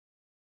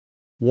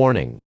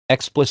Warning,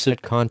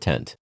 explicit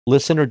content.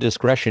 Listener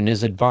discretion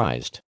is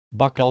advised.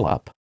 Buckle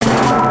up.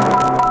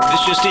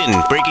 This just in,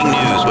 breaking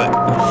news. What?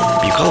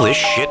 You call this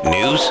shit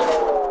news?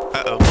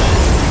 Uh-oh.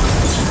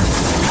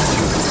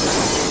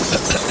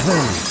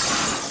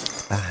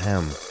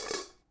 Ahem.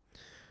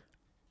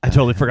 I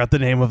totally forgot the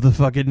name of the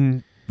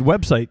fucking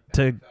website.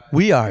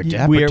 We are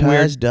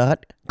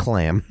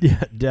Dappertize.clam.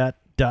 Yeah,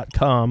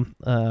 .com.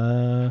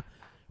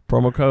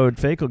 Promo code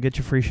FAKE will get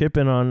you free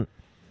shipping on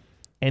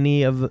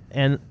any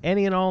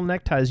and all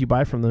neckties you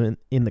buy from them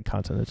in the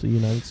continental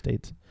United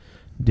States.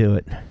 Do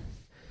it.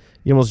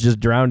 You almost just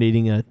drowned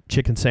eating a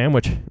chicken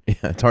sandwich. Yeah,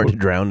 it's hard to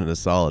drown in a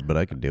solid, but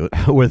I can do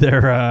it. Were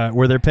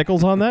there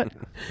pickles on that?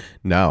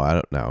 No, I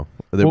don't know.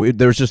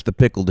 There's just the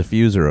pickle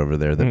diffuser over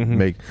there that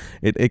make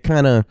it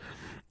kind of,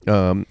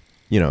 nose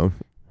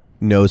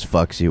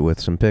fucks you with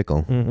some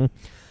pickle.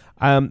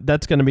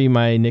 That's going to be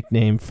my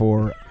nickname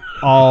for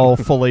all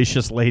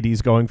fallacious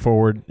ladies going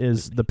forward,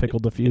 is the pickle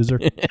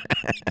diffuser.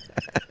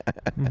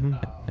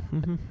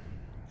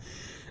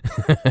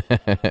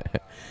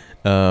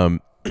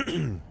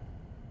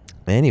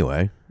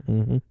 Anyway,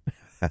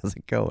 how's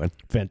it going?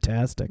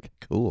 Fantastic.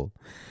 Cool.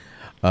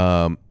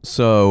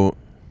 So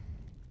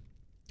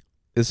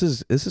this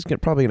is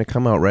probably going to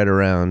come out right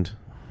around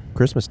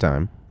Christmas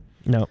time.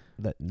 No,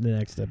 the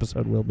next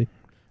episode will be.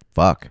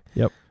 Fuck.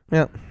 Yep.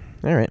 Yeah.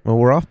 All right. Well,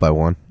 we're off by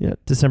one. Yeah,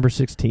 December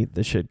 16th.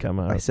 This should come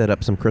out. I set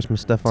up some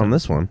Christmas stuff on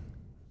this one.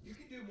 You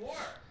can do more.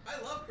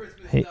 I love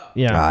Christmas stuff.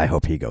 Yeah. I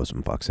hope he goes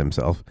and fucks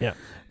himself. Yeah.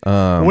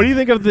 What do you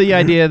think of the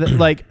idea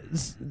that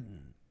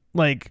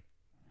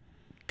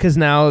because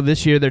now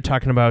this year they're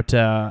talking about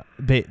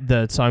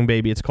the song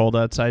 "Baby It's Cold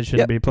Outside"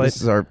 should be played.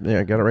 This is I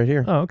got it right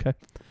here. Oh, okay.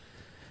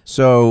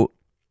 So,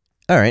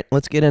 all right,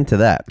 let's get into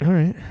that. All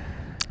right.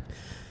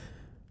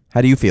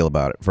 How do you feel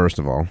about it, first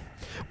of all?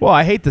 Well,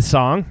 I hate the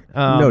song.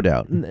 No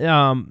doubt.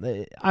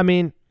 I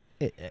mean,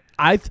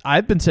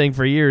 I've been saying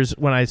for years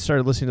when I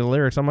started listening to the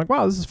lyrics, I'm like,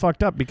 wow, this is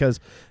fucked up because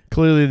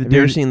clearly the Have you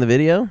ever seen the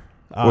video?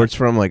 Or it's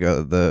from like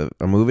a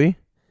movie?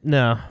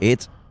 No.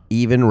 It's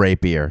even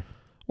rapier.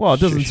 Well, it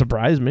doesn't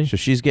surprise me. So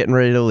she's getting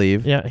ready to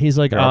leave. Yeah, he's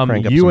like, I'll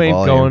crank up you some ain't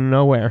volume. going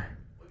nowhere.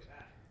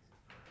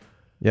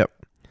 Yep.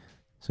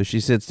 So she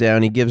sits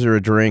down, he gives her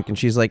a drink, and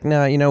she's like,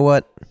 nah, you know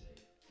what?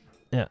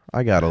 Yeah.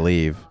 I gotta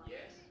leave.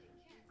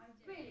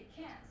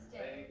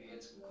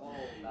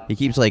 He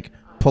keeps like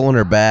pulling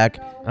her back,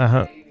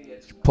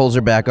 pulls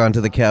her back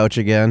onto the couch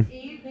again.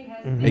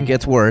 It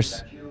gets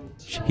worse.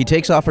 He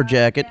takes off her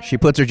jacket. She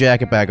puts her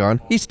jacket back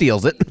on. He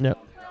steals it. Yep.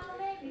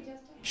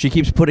 She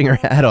keeps putting her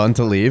hat on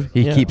to leave.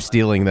 He keeps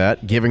stealing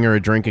that, giving her a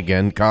drink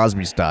again,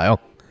 Cosby style.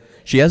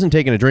 She hasn't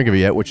taken a drink of it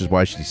yet, which is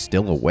why she's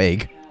still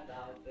awake.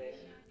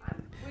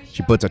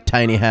 She puts a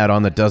tiny hat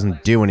on that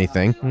doesn't do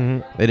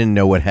anything. They didn't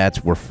know what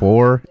hats were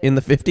for in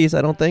the 50s,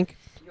 I don't think.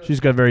 She's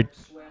got very,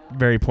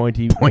 very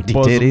pointy bosoms.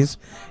 Titties.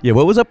 Yeah,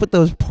 what was up with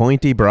those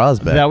pointy bras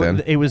back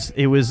then? It was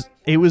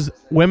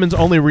women's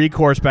only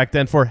recourse back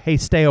then for, hey,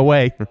 stay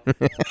away.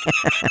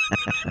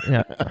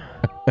 Yeah.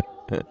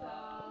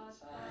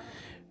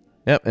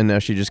 Yep, and now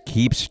she just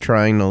keeps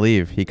trying to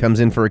leave. He comes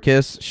in for a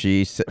kiss.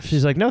 She's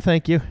like, no,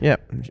 thank you.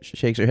 Yep, she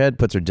shakes her head,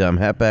 puts her dumb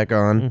hat back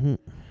on.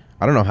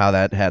 I don't know how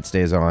that hat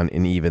stays on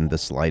in even the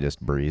slightest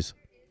breeze.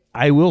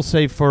 I will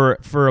say for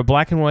a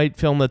black and white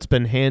film that's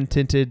been hand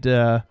tinted,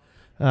 it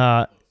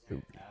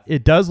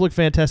does look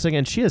fantastic,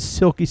 and she has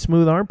silky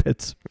smooth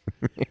armpits.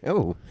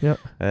 Oh, yeah,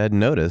 I hadn't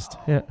noticed.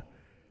 Yeah,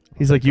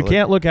 he's like, you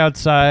can't look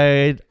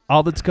outside.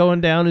 All that's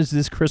going down is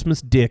this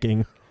Christmas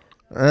dicking.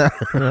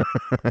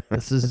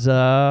 This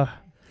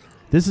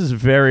is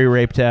very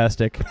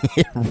rape-tastic.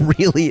 It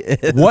really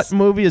is. What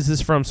movie is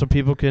this from so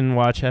people can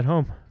watch at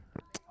home?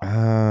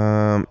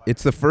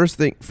 It's the first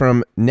thing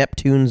from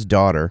Neptune's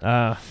Daughter,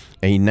 a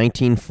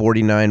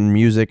 1949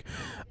 music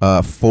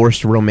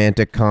forced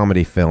romantic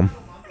comedy film.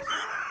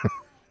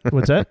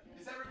 What's that?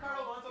 Is that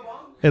Ricardo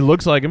Montalban? It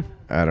looks like him.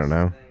 I don't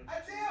know.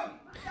 That's him.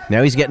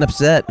 Now he's getting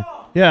upset.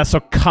 Yeah, so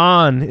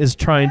Khan is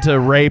trying to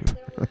rape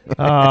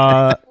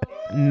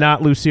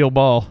not Lucille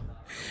Ball.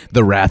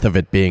 The wrath of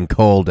it being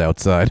cold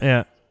outside.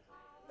 Yeah.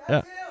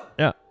 That's him.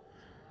 Yeah.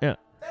 Yeah.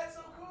 That's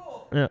so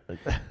cool. Yeah.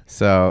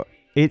 So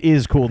it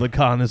is cool that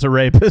Khan is a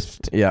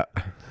rapist. Yeah.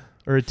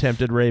 Or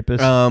attempted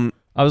rapist. I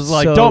was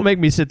like, don't make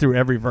me sit through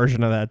every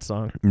version of that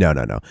song. No.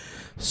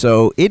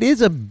 So it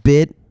is a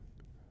bit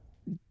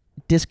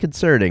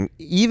disconcerting.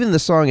 Even the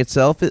song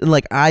itself, and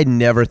like I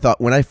never thought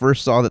when I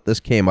first saw that this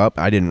came up,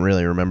 I didn't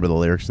really remember the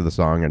lyrics to the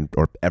song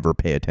or ever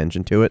pay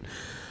attention to it,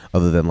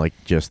 other than like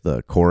just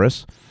the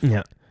chorus.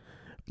 Yeah.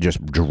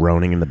 Just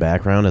droning in the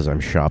background as I'm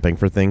shopping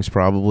for things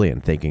probably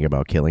and thinking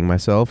about killing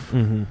myself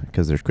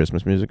because there's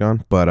Christmas music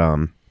on. But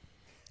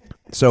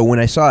so when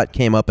I saw it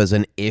came up as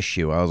an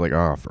issue, I was like,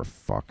 oh, for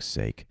fuck's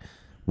sake.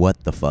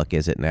 What the fuck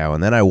is it now?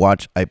 And then I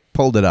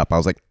pulled it up. I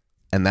was like,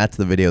 and that's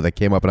the video that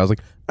came up, and I was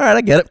like, all right,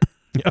 I get it.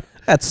 Yeah.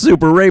 That's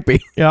super rapey.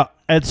 Yeah.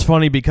 It's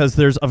funny because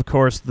there's, of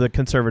course, the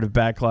conservative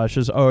backlash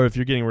is, oh, if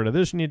you're getting rid of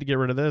this, you need to get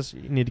rid of this.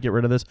 You need to get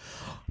rid of this.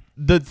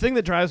 The thing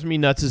that drives me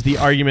nuts is the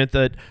argument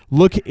that,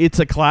 look, it's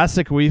a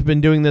classic. We've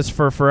been doing this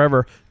for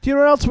forever. Do you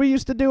know what else we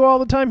used to do all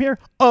the time here?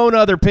 Own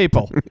other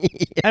people.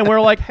 And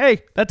we're like,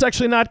 hey, that's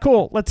actually not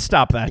cool. Let's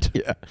stop that.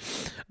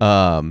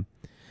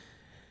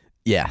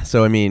 Yeah.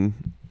 So, I mean,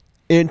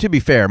 and to be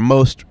fair,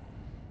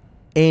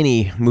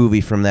 any movie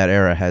from that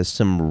era has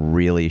some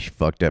really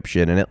fucked up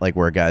shit in it, like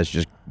where guys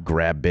just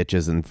grab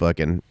bitches and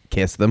fucking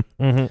kiss them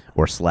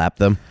or slap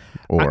them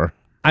or...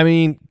 I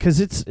mean,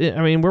 because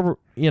we're,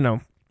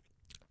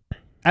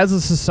 as a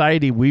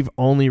society, we've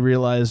only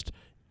realized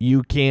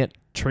you can't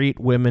treat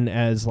women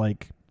as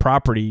like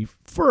property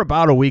for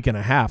about a week and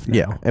a half now.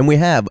 Yeah, and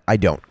I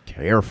don't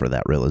care for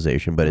that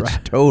realization, but it's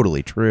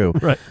totally true.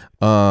 Right.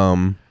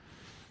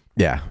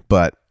 Yeah,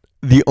 but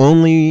the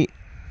only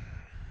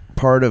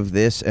part of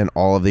this and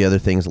all of the other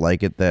things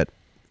like it that,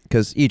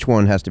 because each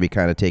one has to be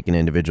kind of taken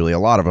individually, a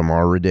lot of them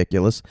are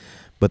ridiculous,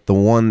 but the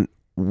one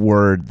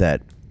word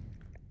that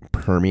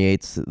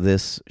permeates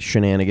this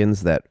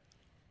shenanigans that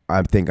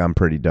I think I'm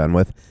pretty done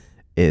with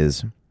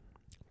is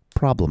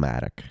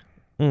problematic.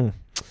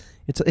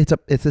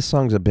 This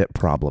song's a bit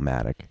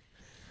problematic.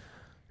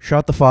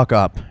 Shut the fuck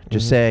up.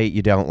 Just say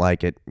you don't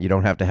like it. You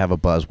don't have to have a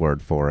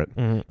buzzword for it.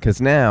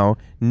 Because now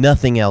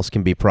nothing else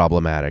can be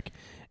problematic.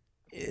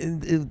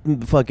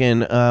 Fucking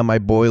my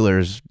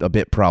boiler's a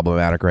bit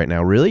problematic right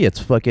now. Really? It's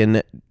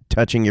fucking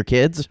touching your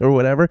kids or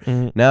whatever?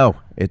 No,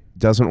 it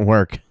doesn't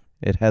work.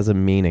 It has a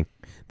meaning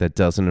that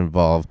doesn't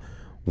involve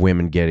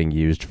women getting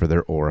used for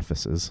their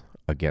orifices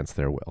against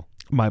their will.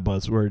 My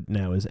buzzword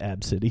now is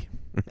Ab City.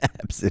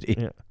 Ab City.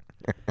 Yeah.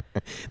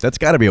 That's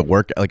got to be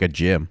like a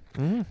gym.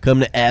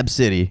 Come to Ab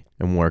City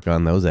and work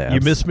on those abs.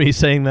 You missed me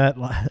saying that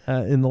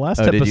in the last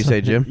episode. Did you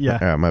say gym? Yeah.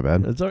 Oh, my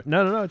bad.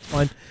 No, it's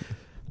fine.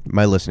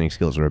 My listening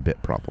skills are a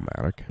bit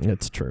problematic.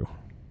 It's true.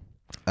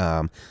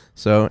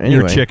 So anyway,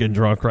 you're chicken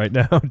drunk right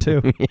now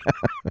too.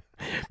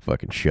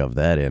 Fucking shove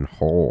that in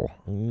whole.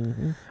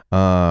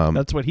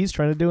 That's what he's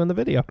trying to do in the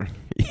video.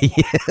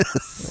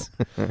 Yes.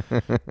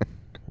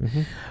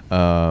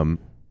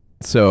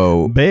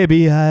 So,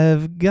 baby,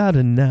 I've got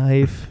a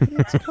knife.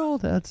 It's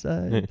cold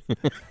outside.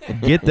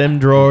 Get them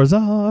drawers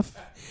off,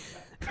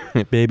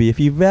 baby. If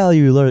you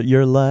value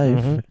your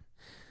life.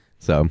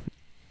 So,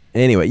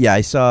 anyway, yeah,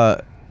 I saw.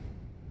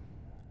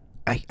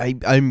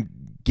 I'm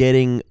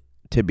getting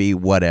to be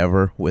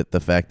whatever with the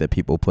fact that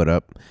people put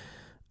up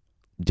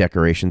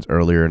decorations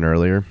earlier and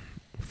earlier.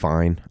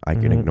 Fine, I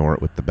can ignore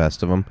it with the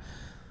best of them.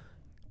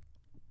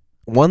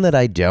 One that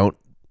I don't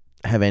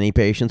have any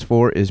patience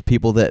for is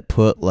people that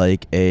put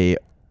like a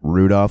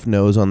Rudolph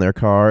nose on their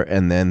car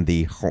and then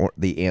the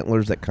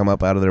antlers that come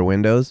up out of their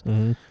windows.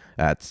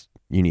 That's,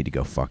 you need to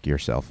go fuck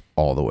yourself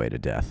all the way to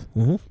death.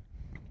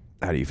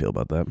 How do you feel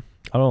about that?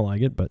 I don't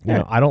like it, but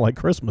I don't like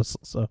Christmas,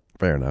 so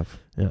fair enough.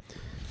 Yeah,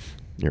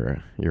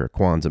 you're a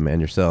Kwanzaa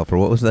man yourself, or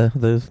what was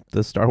the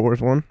Star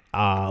Wars one?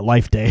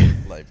 Life Day.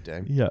 Life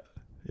Day. Yeah.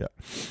 It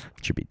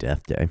should be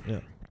Death Day. Yeah.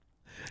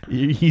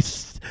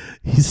 He's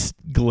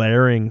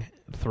glaring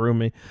through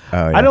me.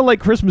 Oh, yeah. I don't like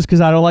Christmas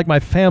because I don't like my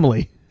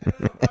family. I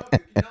don't know about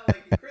you not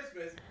liking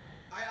Christmas.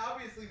 I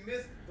obviously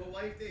missed the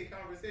Life Day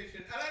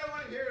conversation, and I don't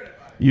want to hear it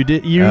about it. You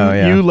did.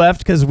 You left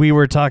because we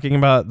were talking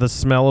about the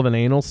smell of an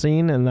anal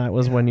scene, and that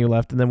was when you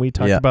left. And then we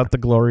talked about the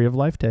glory of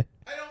Life Day.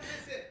 I don't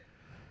miss it.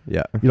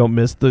 Yeah. You don't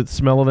miss the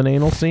smell of an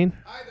anal scene?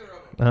 Either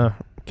of them.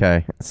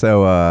 Okay.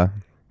 So, what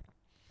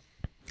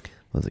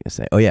was I gonna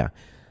say? Oh yeah.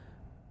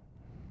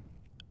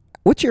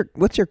 What's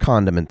your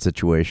condiment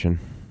situation?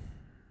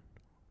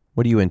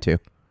 What are you into?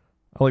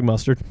 I like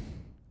mustard.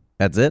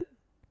 That's it?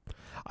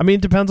 I mean,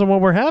 it depends on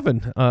what we're having.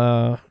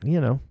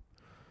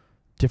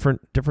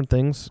 Different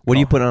things. What do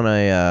you put on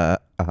a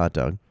hot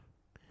dog?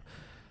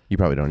 You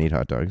probably don't eat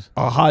hot dogs.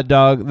 A hot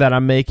dog that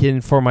I'm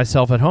making for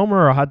myself at home,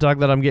 or a hot dog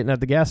that I'm getting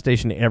at the gas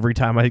station every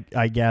time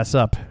I gas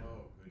up?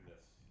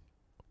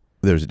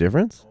 There's a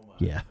difference?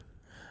 Yeah.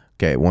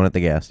 Okay, one at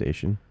the gas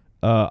station.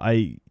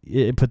 I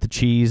put the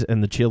cheese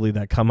and the chili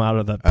that come out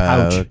of the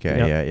pouch. Okay,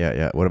 Yep.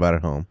 yeah. What about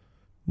at home?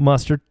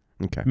 Mustard.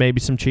 Okay. Maybe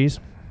some cheese.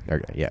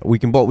 Okay, yeah. We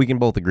can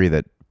both agree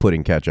that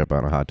putting ketchup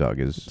on a hot dog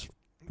is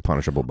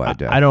punishable by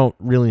death. I don't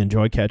really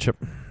enjoy ketchup.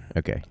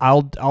 Okay.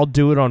 I'll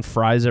do it on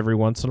fries every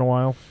once in a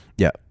while.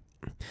 Yeah.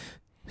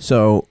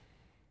 So,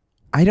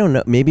 I don't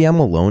know. Maybe I'm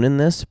alone in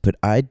this, but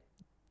I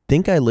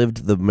think I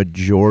lived the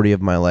majority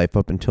of my life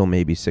up until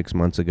maybe 6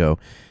 months ago,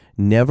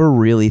 never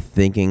really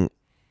thinking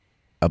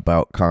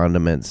about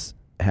condiments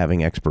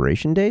having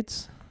expiration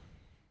dates.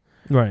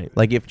 Right.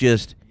 Like if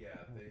just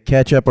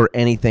ketchup or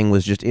anything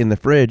was just in the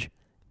fridge,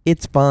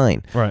 it's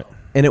fine. Right.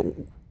 And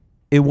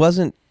it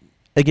wasn't,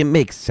 like, it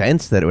makes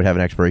sense that it would have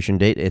an expiration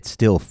date. It's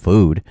still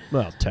food.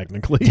 Well,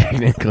 technically.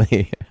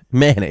 Technically.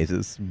 Mayonnaise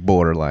is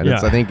borderline.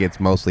 Yeah. I think it's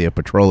mostly a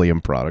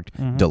petroleum product.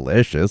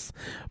 Delicious.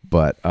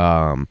 But,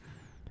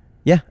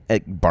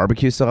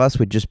 barbecue sauce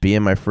would just be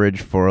in my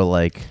fridge for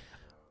like...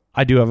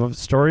 I do have a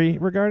story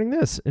regarding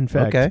this, in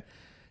fact. Okay.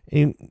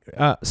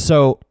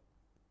 So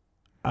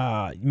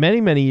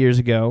many years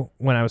ago,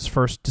 when I was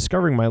first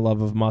discovering my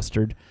love of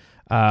mustard,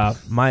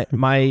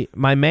 my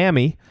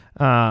mammy,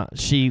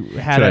 she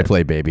had. Should I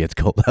play Baby It's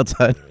Cold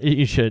Outside?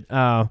 You should.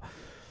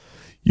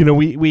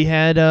 We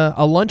had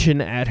a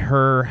luncheon at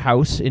her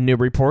house in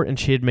Newburyport, and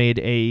she had made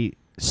a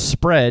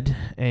spread,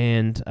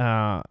 and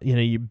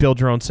you build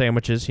your own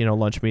sandwiches,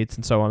 lunch meats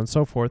and so on and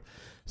so forth.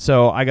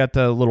 So I got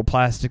the little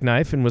plastic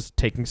knife and was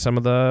taking some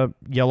of the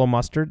yellow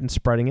mustard and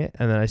spreading it,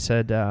 and then I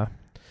said,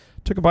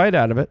 took a bite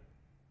out of it,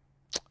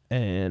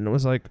 and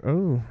was like,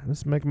 "Oh, this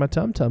is making my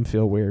tum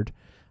feel weird."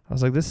 I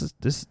was like, "This is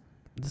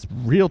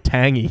real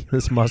tangy,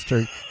 this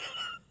mustard."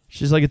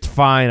 She's like, "It's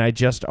fine. I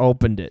just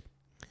opened it."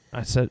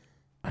 I said,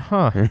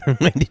 "Huh."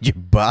 When did you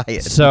buy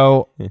it?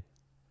 So,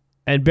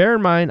 and bear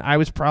in mind, I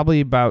was probably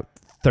about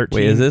 13.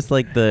 Wait, is this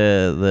like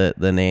the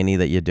nanny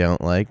that you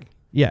don't like?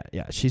 Yeah,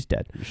 she's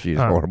dead. She's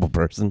a horrible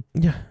person.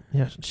 Yeah,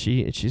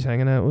 she's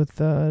hanging out with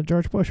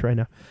George Bush right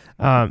now.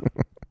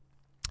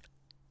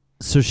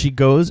 So she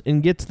goes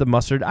and gets the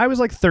mustard. I was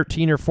like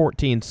 13 or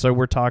 14, so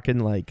we're talking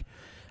like,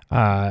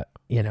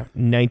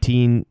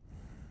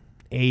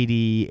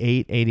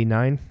 1988,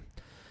 89.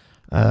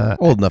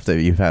 Old enough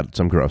that you've had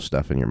some gross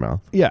stuff in your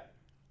mouth. Yeah.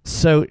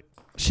 So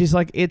she's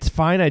like, "It's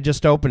fine. I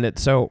just opened it."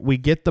 So we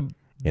get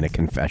In a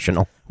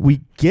confessional.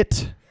 We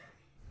get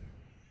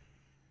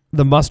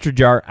the mustard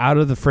jar out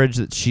of the fridge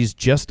that she's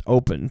just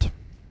opened.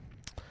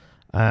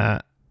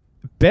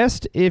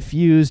 Best if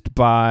used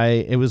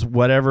by, it was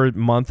whatever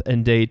month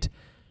and date,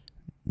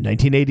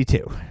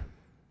 1982.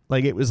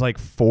 Like, it was like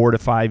 4 to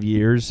 5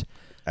 years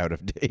Out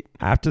of date.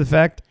 after the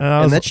fact.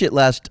 And that shit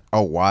lasts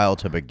a while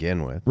to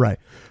begin with. Right.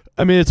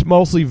 I mean, it's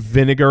mostly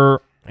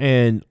vinegar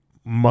and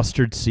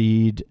mustard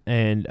seed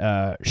and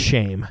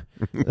shame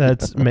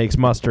that makes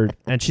mustard.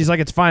 And she's like,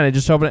 "It's fine. I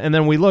just opened it." And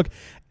then we look,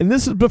 and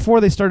this is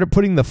before they started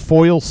putting the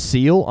foil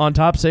seal on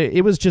top. So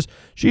it was just,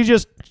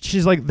 she's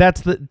like,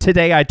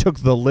 today I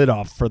took the lid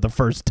off for the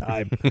first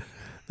time.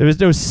 There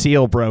was no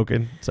seal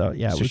broken. So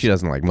yeah. So she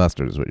doesn't like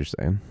mustard is what you're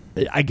saying.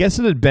 I guess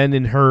it had been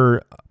in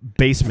her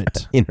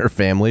basement. In her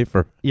family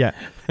for... Yeah.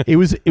 It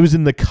was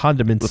in the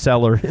condiment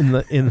cellar it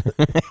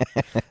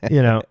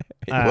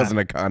wasn't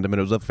a condiment,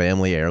 it was a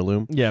family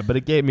heirloom. Yeah, but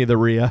it gave me the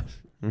Rhea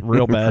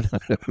real bad.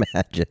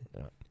 Imagine.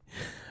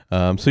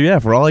 So yeah,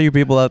 for all you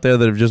people out there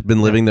that have just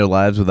been living their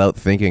lives without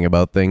thinking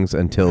about things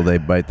until they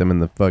bite them in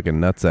the fucking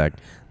nutsack,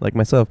 like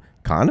myself,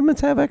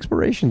 condiments have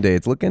expiration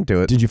dates. Look into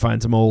it. Did you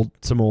find some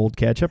old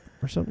ketchup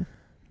or something?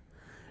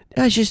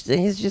 It's just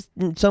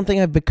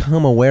something I've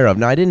become aware of.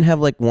 Now, I didn't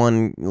have like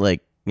one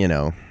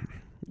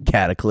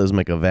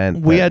cataclysmic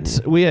event. We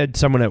had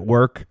someone at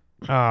work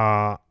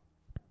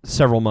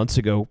several months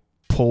ago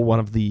pull one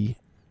of the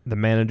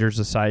managers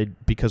aside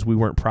because we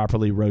weren't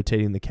properly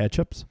rotating the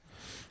ketchups.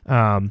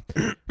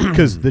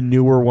 Because the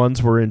newer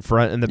ones were in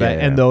front and the back,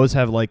 and those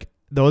have like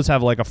a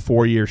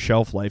 4-year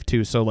shelf life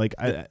too. So like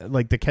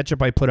the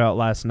ketchup I put out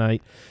last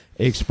night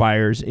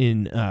expires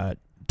in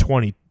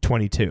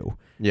 2022.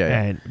 Yeah.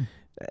 And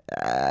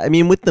I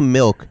mean, with the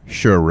milk,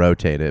 sure,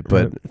 rotate it,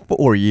 but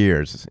 4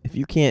 years. If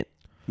you can't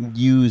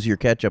use your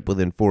ketchup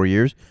within 4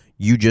 years,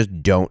 you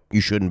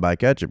shouldn't buy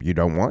ketchup. You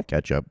don't want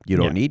ketchup. You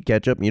don't need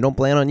ketchup. You don't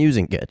plan on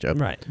using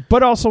ketchup. Right.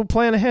 But also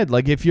plan ahead.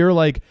 Like if you're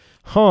like,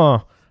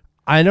 I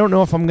don't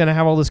know if I'm going to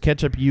have all this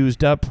ketchup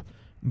used up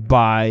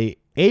by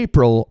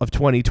April of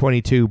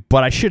 2022,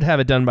 but I should have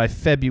it done by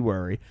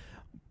February.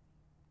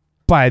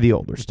 Buy the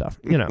older stuff,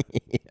 Yeah.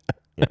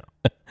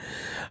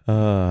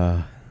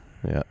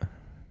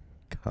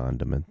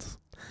 Condiments.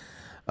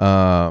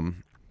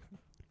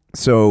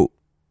 So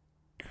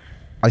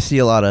I see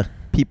a lot of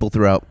people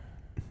throughout,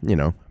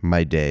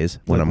 my days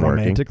when I'm working.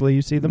 Romantically,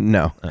 you see them?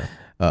 No.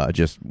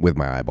 Just with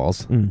my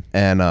eyeballs.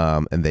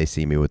 And they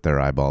see me with their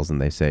eyeballs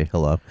and they say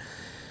hello.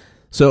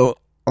 So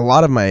a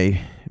lot of my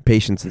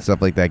patients and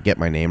stuff like that get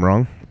my name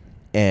wrong.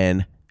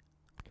 And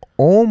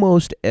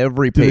almost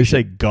every Do patient... they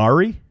say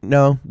Gary?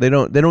 No, they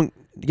don't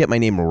get my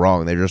name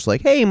wrong. They're just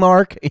like, "Hey,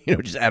 Mark,"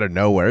 just out of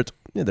nowhere.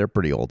 They're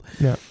pretty old.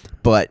 Yeah.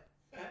 But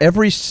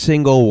every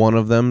single one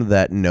of them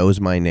that knows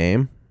my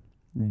name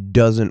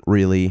doesn't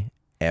really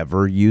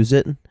ever use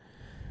it.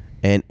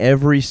 And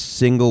every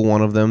single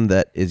one of them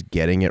that is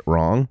getting it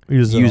wrong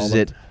uses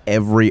it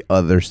every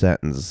other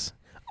sentence.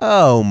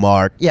 "Oh,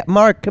 Mark. Yeah,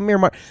 Mark, come here,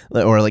 Mark."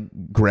 Or like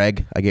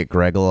Greg. I get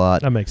Greg a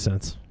lot. That makes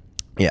sense.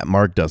 Yeah,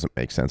 Mark doesn't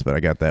make sense, but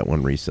I got that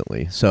one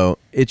recently. So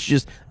it's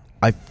just,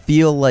 I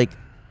feel like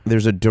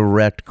there's a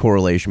direct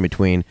correlation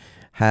between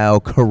how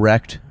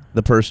correct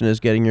the person is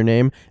getting your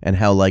name and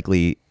how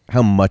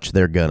much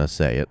they're gonna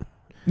say it.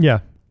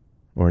 Yeah.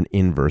 Or an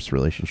inverse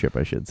relationship,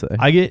 I should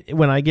say.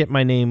 When I get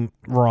my name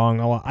wrong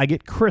a lot, I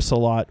get Chris a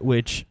lot,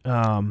 which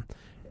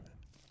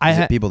Is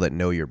it people that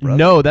know your brother?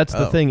 No, that's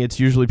the thing. It's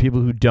usually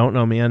people who don't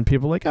know me, and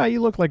people are like, "Oh, you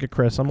look like a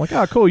Chris." I'm like,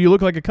 "Oh, cool, you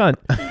look like a cunt."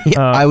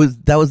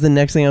 That was the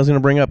next thing I was going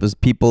to bring up is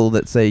people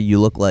that say you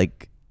look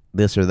like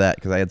this or that,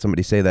 because I had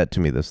somebody say that to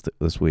me this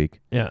week.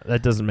 Yeah,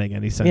 that doesn't make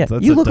any sense. Yeah,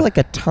 you look like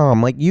a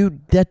Tom. Like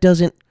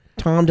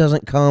Tom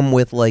doesn't come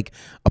with like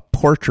a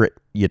portrait,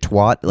 you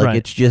twat. Like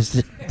It's just,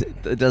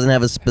 it doesn't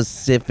have a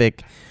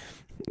specific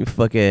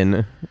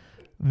Fucking.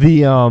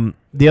 The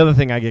other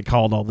thing I get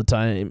called all the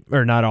time,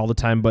 or not all the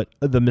time, but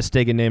the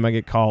mistaken name I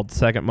get called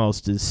second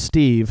most is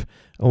Steve,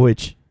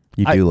 which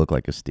You do look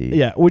like a Steve.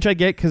 yeah, which I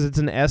get because it's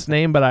an S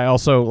name, but I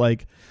also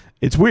like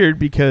it's weird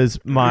because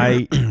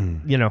my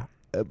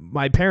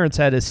my parents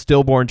had a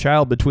stillborn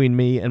child between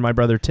me and my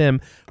brother Tim,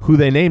 who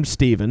they named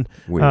Steven.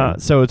 Weird.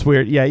 So it's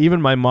weird. Yeah,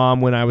 even my mom,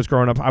 when I was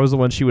growing up, I was the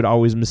one she would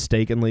always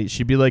mistakenly.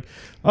 She'd be like,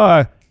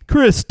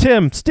 Chris,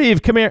 Tim,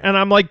 Steve, come here. And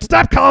I'm like,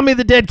 stop calling me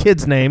the dead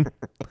kid's name.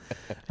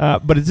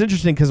 But it's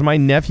interesting because my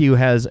nephew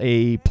has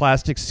a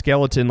plastic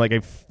skeleton, like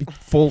a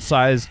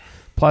full-size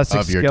plastic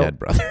Of your dead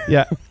brother.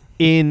 Yeah.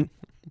 In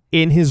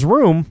his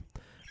room.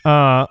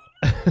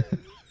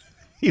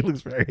 He looks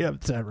very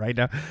upset right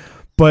now.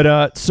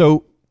 But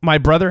so my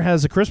brother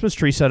has a Christmas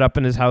tree set up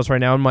in his house right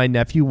now, and my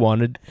nephew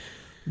wanted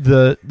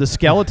the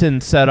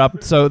skeleton set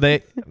up. So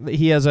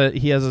he has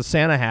a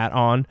Santa hat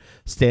on,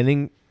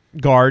 standing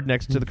guard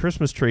next to the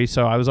Christmas tree.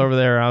 So I was over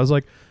there, and I was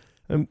like,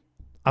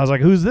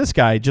 who's this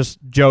guy? Just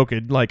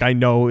joking, like I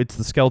know it's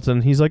the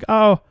skeleton. He's like,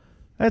 oh,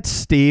 that's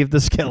Steve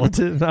the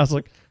skeleton. And I was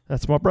like,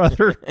 that's my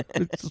brother.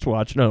 Just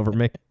watching over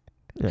me.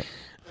 Yeah.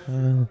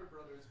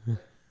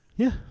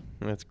 Yeah.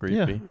 That's creepy.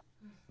 Yeah.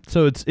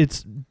 So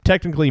it's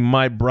technically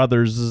my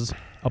brother's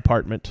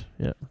apartment.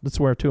 Yeah, that's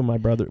where two of my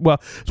brothers.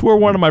 Well, it's where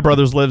one of my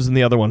brothers lives and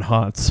the other one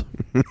haunts.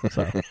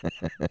 So.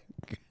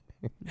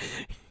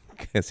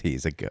 Because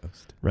he's a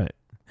ghost. Right.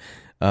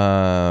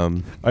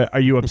 Are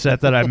you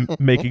upset that I'm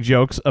making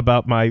jokes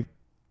about my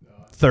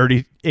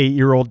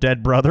 38-year-old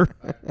dead brother?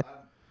 I'm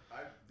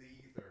the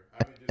ether.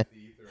 I'm just the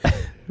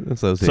ether.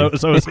 So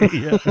So is he.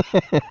 Yeah.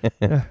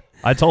 Yeah.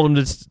 I told him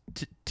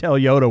to tell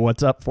Yoda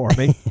what's up for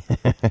me.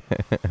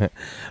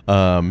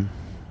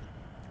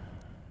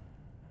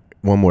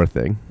 One more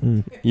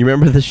thing. You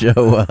remember the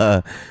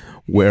show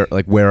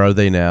Where Are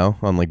They Now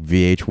on like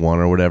VH1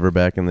 or whatever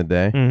back in the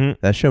day? Mm-hmm.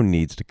 That show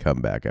needs to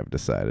come back, I've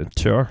decided.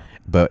 Sure.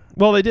 But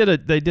well, they did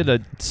a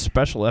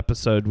special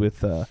episode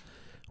with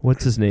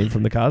what's his name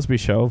from the Cosby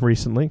Show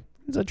recently.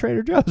 He's at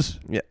Trader Joe's.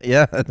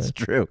 yeah, that's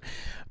true.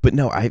 But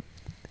no,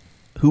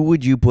 who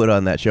would you put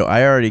on that show?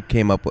 I already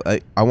came up with.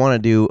 I want to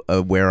do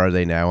a Where Are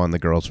They Now on the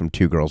girls from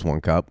Two Girls, One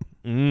Cup.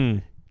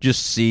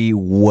 Just see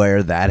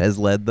where that has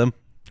led them.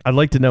 I'd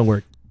like to know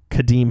where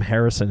Kadeem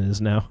Harrison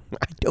is now.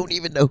 I don't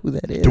even know who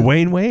that is.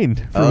 Dwayne Wayne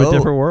from A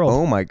Different World.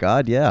 Oh my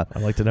God, yeah.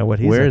 I'd like to know what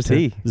he's Where up is to.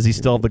 he? Does he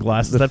still have the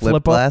glasses The that flip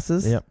up?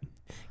 glasses? Yep.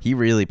 He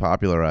really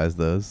popularized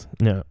those.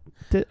 Yeah.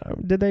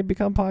 Did they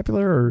become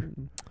popular or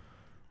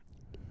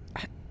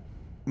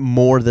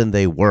More than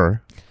they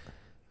were.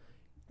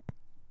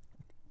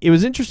 It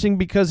was interesting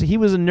because he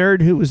was a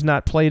nerd who was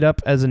not played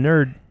up as a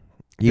nerd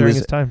during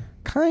his time.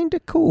 Kind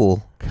of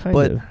cool. Kind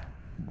but of.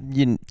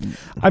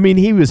 I mean,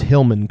 he was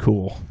Hillman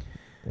cool.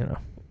 You know.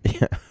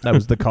 Yeah. That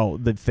was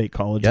the fake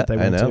college that they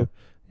went to.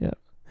 Yeah.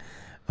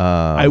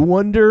 I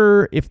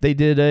wonder if they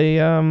did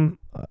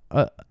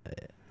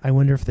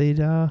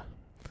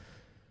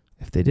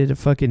if they did a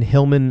fucking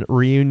Hillman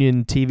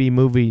reunion TV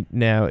movie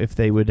now, if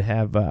they would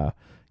have the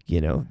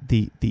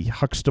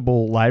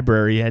Huxtable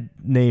Library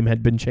name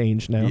had been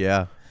changed now.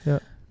 Yeah. Yeah.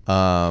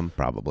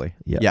 Probably.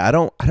 Yeah. Yeah. I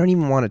don't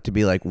even want it to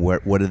be like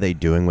what are they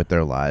doing with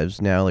their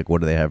lives now? Like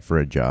what do they have for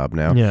a job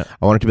now? Yeah.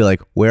 I want it to be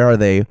like where are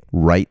they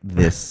right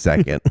this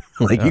second?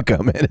 Like you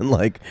come in and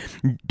like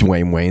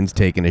Dwayne Wayne's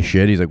taking a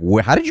shit. He's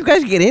like, how did you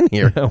guys get in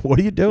here? What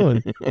are you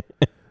doing?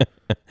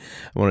 I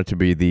want it to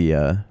be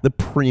the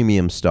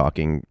premium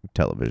stalking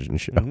television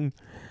show. Mm-hmm.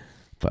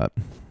 But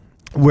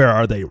Where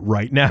are they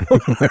right now?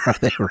 where are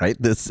they right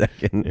this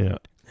second? Yeah.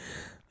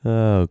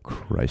 Oh,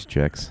 Christ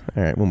checks.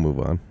 All right, we'll move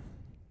on.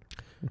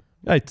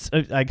 I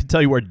can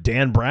tell you where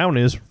Dan Brown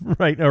is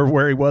right now, or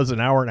where he was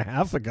an hour and a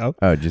half ago.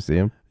 Oh, did you see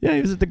him? Yeah,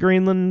 he was at the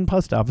Greenland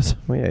post office.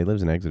 Well, yeah, he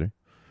lives in Exeter.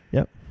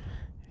 Yep.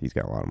 He's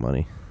got a lot of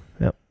money.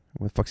 Yep.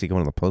 What the fuck's he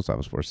going to the post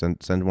office for?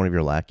 Send one of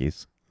your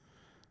lackeys.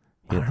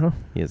 I don't know.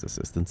 He has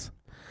assistants.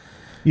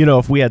 You know,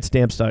 if we had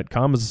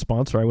Stamps.com as a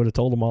sponsor, I would have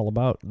told them all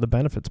about the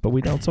benefits, but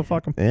we don't, so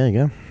fuck them. There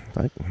you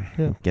go.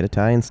 Yeah. Get a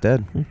tie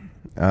instead.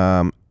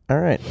 All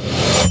right.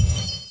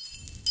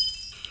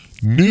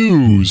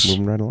 News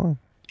Moving right along.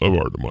 of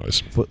our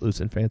demise. Footloose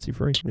and fancy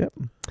free. Yep.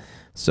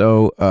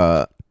 So,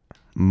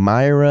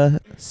 Myra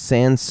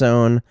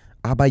Sansone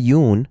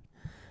Abayun,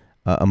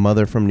 a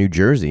mother from New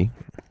Jersey,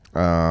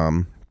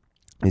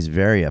 is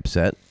very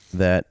upset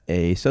that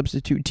a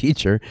substitute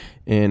teacher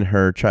in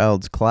her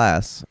child's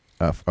class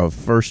of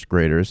first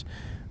graders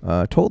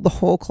told the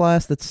whole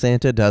class that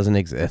Santa doesn't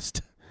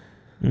exist.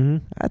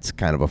 Mm-hmm. That's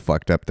kind of a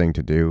fucked up thing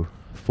to do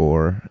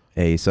for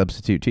a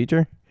substitute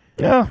teacher.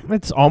 Yeah,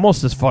 it's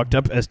almost as fucked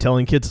up as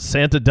telling kids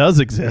Santa does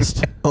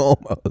exist.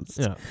 Almost.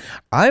 Yeah.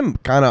 I'm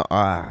kind of,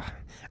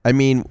 I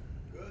mean,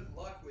 Good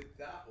luck with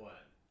that one.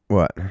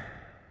 what?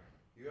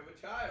 You have a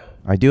child.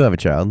 I do have a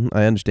child.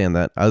 I understand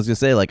that. I was going to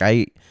say, like,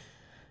 a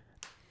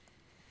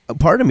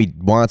part of me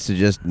wants to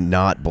just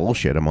not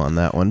bullshit him on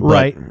that one. But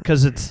Right,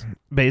 because it's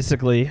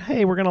basically,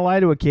 hey, we're going to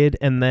lie to a kid,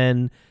 and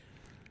then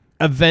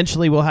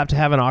eventually we'll have to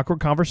have an awkward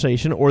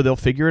conversation, or they'll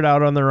figure it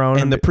out on their own.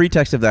 And the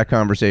pretext of that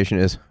conversation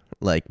is,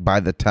 Like by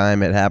the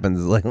time it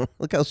happens, like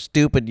look how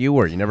stupid you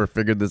were. You never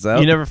figured this out.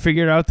 You never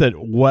figured out that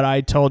what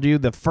I told you,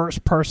 the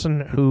first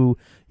person who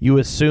you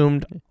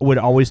assumed would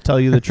always tell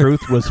you the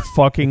truth was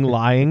fucking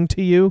lying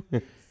to you.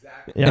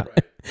 Exactly Yeah.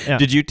 right. Yeah.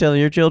 Did you tell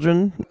your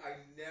children? I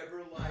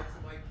never lied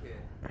to my kid.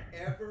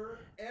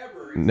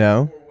 Ever.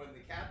 No. Except for when the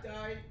cat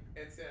died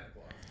and Santa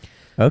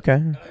Claus. Okay.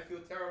 And I feel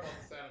terrible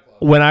about the Santa Claus.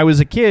 When I was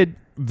a kid,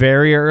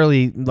 very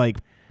early, like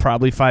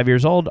probably 5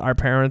 years old, our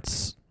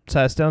parents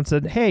sat us down and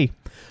said, hey,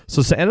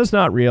 so Santa's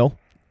not real.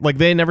 Like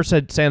they never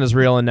said Santa's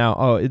real, and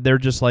now they're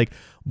just like,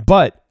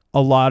 but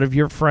a lot of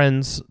your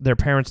friends, their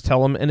parents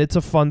tell them, and it's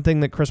a fun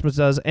thing that Christmas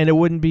does, and it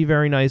wouldn't be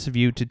very nice of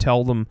you to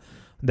tell them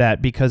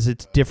that because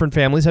it's different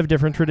families have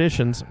different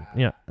traditions.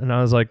 Yeah. And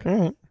I was like,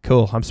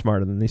 cool, I'm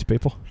smarter than these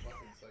people.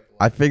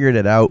 I figured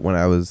it out when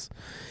I was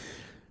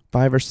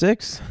 5 or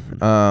 6.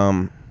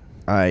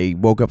 I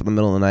woke up in the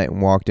middle of the night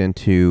and walked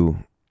into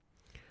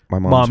my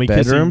mom's Mommy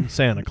bedroom. kissing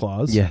Santa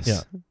Claus. Yes.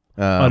 Yeah.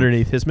 Um,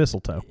 Underneath his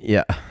mistletoe.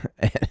 Yeah.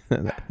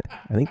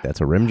 I think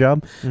that's a rim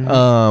job.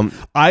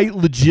 Mm-hmm. I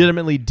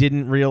legitimately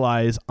didn't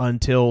realize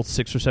until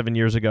 6 or 7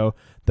 years ago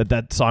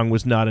that song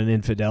was not an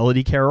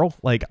infidelity carol.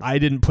 Like, I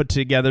didn't put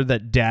together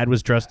that Dad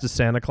was dressed as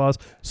Santa Claus.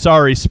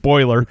 Sorry,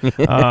 spoiler.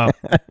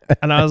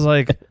 And I was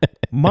like,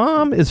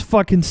 Mom is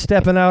fucking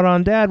stepping out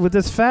on Dad with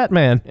this fat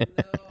man.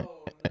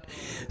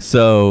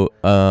 So,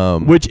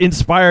 Which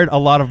inspired a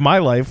lot of my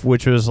life,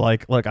 which was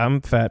like, look, I'm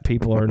fat.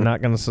 People are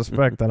not going to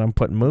suspect that I'm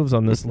putting moves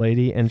on this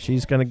lady, and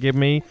she's going to give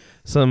me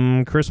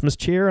some Christmas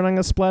cheer, and I'm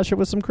going to splash it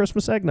with some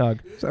Christmas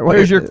eggnog.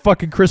 There's your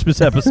fucking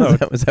Christmas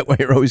episode. was that why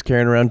you're always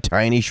carrying around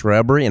tiny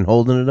shrubbery and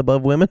holding it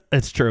above women?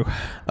 It's true.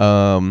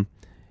 Where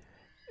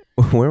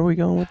are we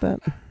going with that?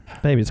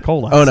 Maybe it's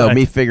cold outside. Oh, no,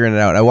 me figuring it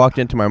out. I walked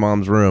into my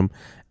mom's room,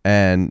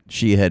 and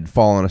she had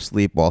fallen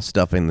asleep while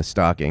stuffing the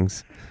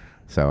stockings.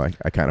 So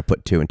I kind of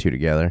put 2 and 2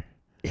 together.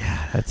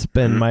 That's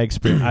been my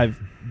experience. I've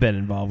been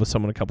involved with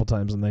someone a couple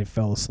times, and they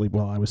fell asleep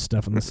while I was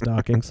stuffing the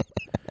stockings.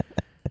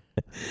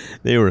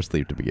 They were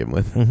asleep to begin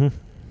with.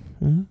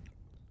 Mm-hmm.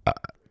 All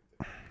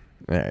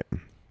right.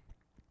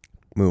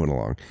 Moving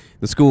along.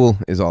 The school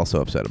is also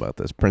upset about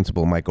this.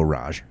 Principal Michael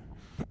Raj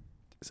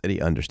said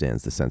he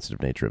understands the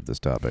sensitive nature of this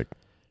topic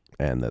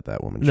and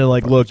that woman. They're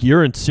like, look,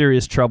 you're in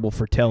serious trouble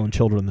for telling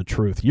children the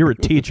truth. You're a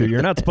teacher.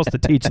 You're not supposed to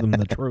teach them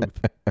the truth.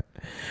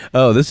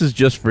 Oh, this is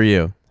just for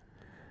you.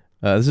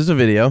 This is a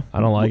video. I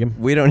don't like him.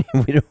 We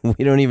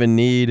don't even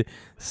need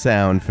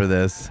sound for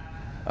this.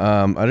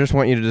 I just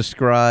want you to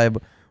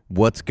describe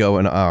what's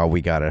going on. Oh,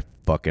 we got a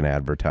fucking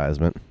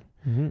advertisement.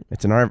 Mm-hmm.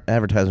 It's an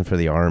advertisement for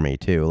the Army,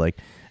 too. Like,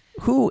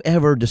 who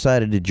ever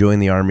decided to join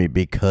the Army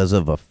because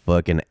of a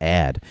fucking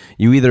ad?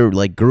 You either,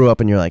 like, grew up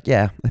and you're like,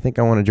 yeah, I think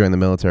I want to join the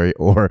military,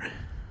 or,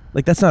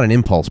 like, that's not an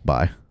impulse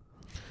buy.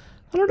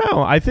 I don't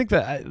know. I think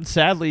that,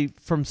 sadly,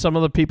 from some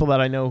of the people that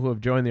I know who have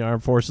joined the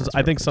armed forces,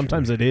 I think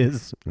sometimes it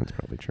is. That's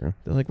probably true.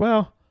 They're like,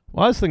 well,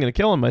 I was thinking of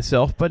killing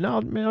myself, but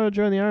now I'll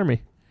join the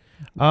Army.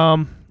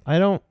 I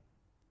don't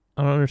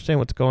understand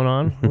what's going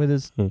on with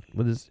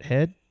his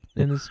head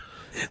and his.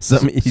 He so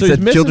said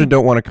he's children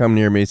don't want to come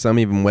near me. Some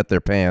even wet their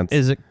pants.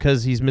 Is it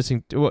because he's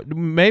missing?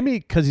 Maybe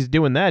because he's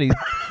doing that. He's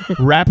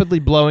rapidly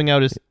blowing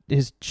out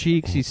his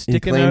cheeks. He's He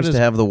sticking out claims his.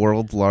 to have the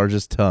world's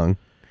largest tongue.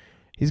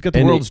 He's got the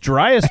and world's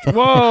driest.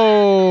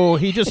 Whoa!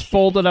 He just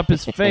folded up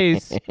his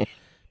face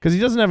because he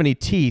doesn't have any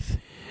teeth,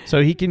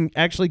 so he can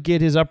actually get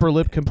his upper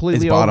lip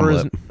completely His bottom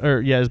over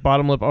lip. his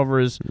bottom lip over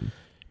his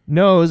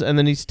nose, and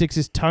then he sticks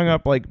his tongue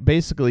up like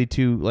basically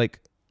to like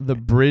the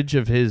bridge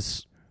of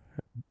his.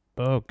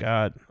 Oh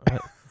God!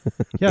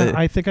 Yeah,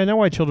 I think I know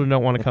why children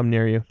don't want to come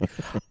near you.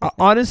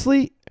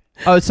 Honestly,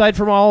 aside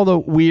from all the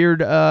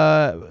weird,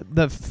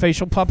 the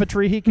facial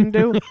puppetry he can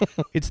do,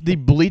 it's the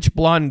bleach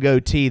blonde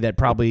goatee that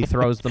probably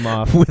throws them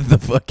off. With the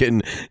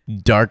fucking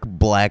dark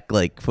black,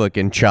 like,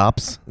 fucking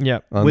chops. Yeah,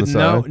 on with the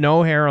side.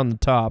 no hair on the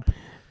top.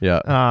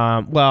 Yeah.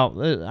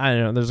 Well, I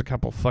don't know. There's a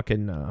couple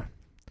fucking.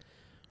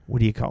 What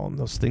do you call them?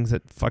 Those things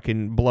that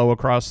fucking blow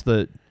across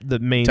the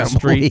main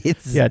street.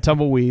 Tumbleweeds. Yeah,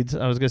 tumbleweeds.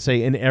 I was gonna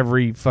say in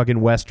every fucking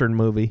Western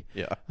movie.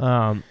 Yeah.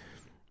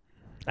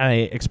 I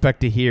expect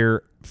to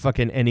hear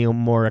fucking Ennio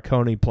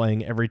Morricone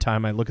playing every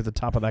time I look at the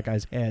top of that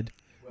guy's head.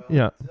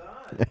 Yeah,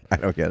 I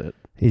don't get it.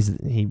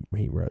 he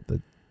wrote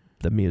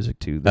the music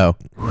to the Oh.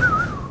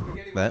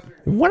 That?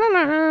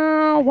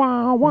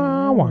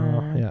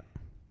 Yeah.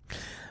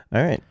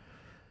 All right.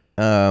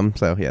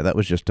 So, yeah, that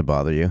was just to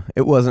bother you.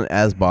 It wasn't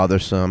as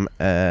bothersome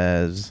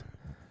as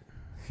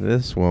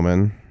this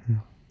woman.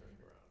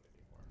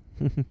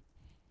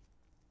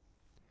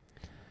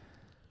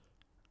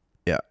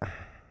 Yeah.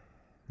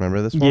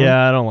 Remember this one?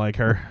 Yeah, I don't like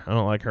her. I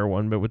don't like her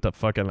one bit with the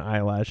fucking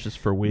eyelashes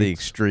for weeks. The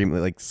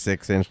extremely, like,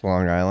 6-inch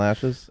long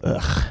eyelashes.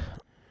 Ugh.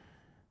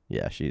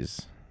 Yeah,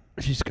 she's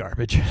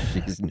garbage.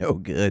 no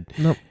good.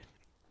 Nope.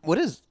 What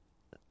is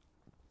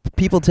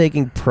people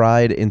taking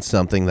pride in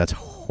something that's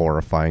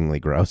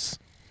horrifyingly gross?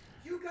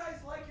 You guys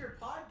like your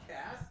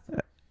podcast?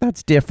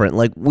 That's different.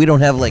 Like, we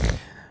don't have, like,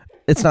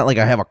 It's not like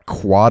I have a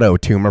quado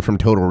tumor from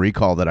Total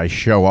Recall that I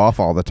show off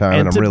all the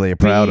time and I'm really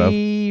proud of. To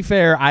be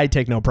fair, I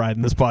take no pride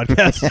in this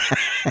podcast.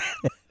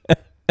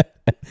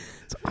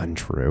 It's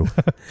untrue.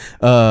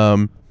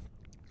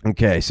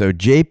 Okay, so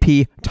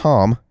JP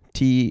Thom,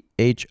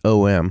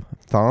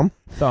 Thom,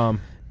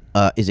 Thumb.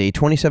 is a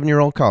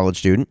 27-year-old college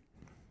student.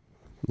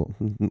 Well,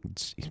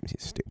 he's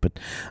stupid.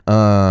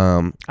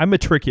 I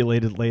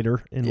matriculated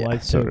later in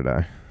life. So too.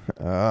 did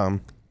I.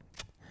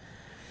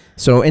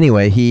 So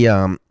anyway, he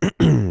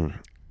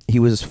he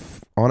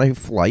was on a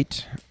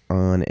flight,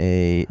 on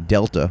a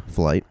Delta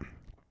flight,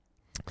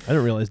 I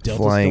didn't realize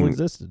Delta flying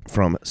still existed.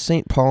 from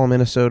St. Paul,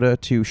 Minnesota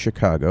to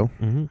Chicago.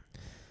 Mm-hmm.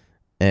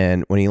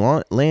 And when he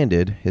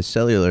landed, his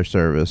cellular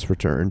service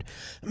returned,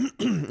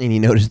 and he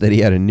noticed that he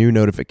had a new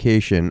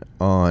notification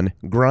on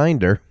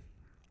Grindr.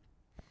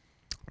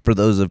 For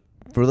those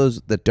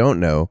that don't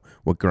know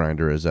what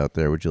Grindr is out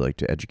there, would you like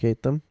to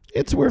educate them?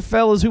 It's where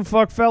fellas who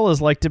fuck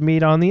fellas like to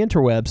meet on the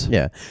interwebs.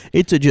 Yeah,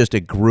 it's just a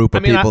group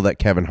of I mean, people that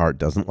Kevin Hart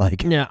doesn't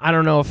like. Yeah, I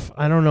don't know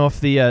if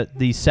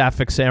the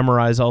Sapphic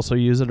Samurais also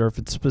use it, or if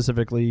it's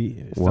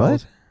specifically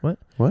fellas. What?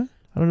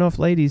 I don't know if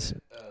ladies.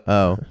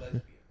 Oh,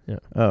 Yeah.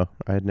 Oh,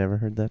 I had never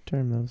heard that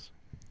term. That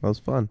was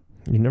fun.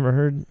 You never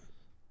heard?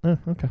 Oh,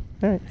 okay.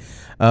 All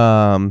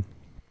right.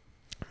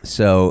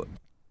 So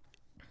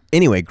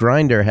anyway,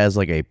 Grindr has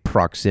like a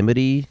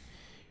proximity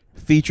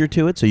feature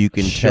to it, so you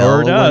can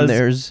Sure tell does. when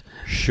there's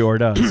Sure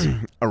does.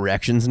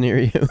 erections near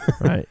you.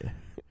 Right.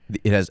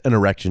 It has an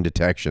erection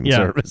detection Yeah.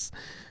 service.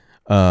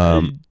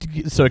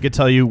 So it could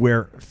tell you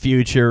where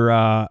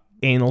future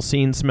anal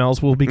scene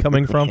smells will be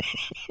coming from.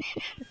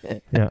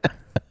 Yeah.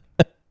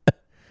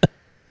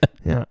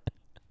 Yeah.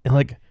 And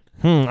like,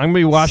 I'm gonna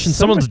be washing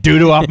someone's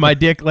doo-doo off my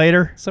dick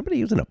later. Somebody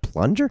using a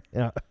plunger?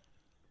 Yeah.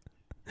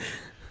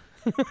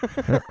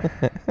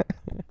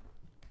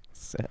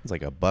 Sounds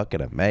like a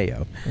bucket of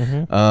mayo.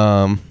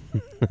 Mm-hmm.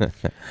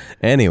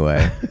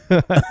 Anyway,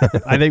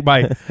 I think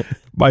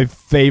my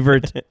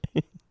favorite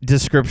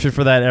description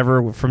for that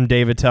ever from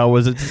David Tell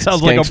was it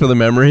sounds like thanks for the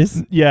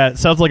memories. it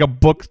sounds like a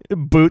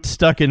boot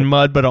stuck in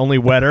mud but only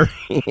wetter.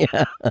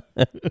 Yeah,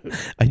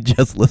 I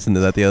just listened to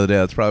that the other day.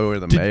 That's probably where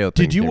the mayo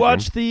thing Did you came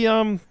watch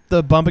from.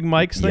 the bumping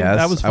mics thing? Yes,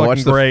 That was I fucking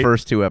watched great. the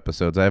first 2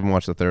 episodes. I haven't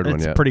watched the third one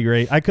It's yet. pretty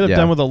great. I could have Yeah.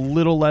 done with a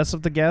little less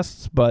of the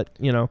guests, but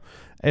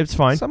it's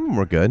fine. Some of them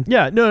were good.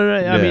 Yeah, no.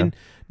 I Yeah. mean,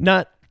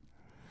 not.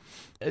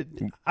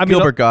 I mean,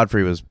 Gilbert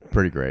Godfrey was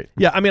pretty great.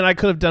 yeah. I mean, I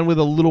could have done with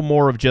a little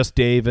more of just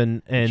Dave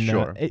and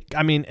Sure.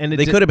 and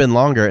They could have been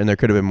longer, and there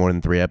could have been more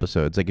than 3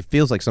 episodes. Like, it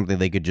feels like something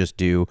they could just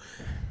do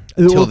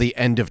till the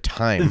end of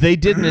time. They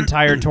did an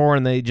entire tour,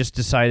 and they just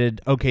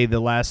decided, okay, the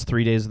last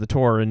 3 days of the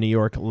tour in New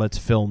York, let's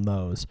film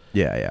those.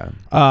 Yeah.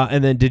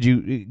 And then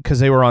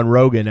because they were on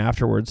Rogan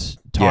afterwards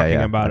talking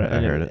Yeah, about it. I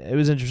and heard it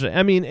was interesting.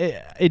 I mean,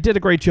 it did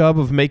a great job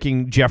of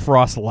making Jeff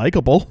Ross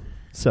likable.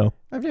 So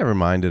I've never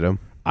minded him.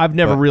 I've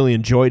never But- really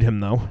enjoyed him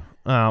though.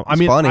 I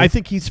mean, funny. I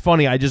think he's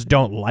funny. I just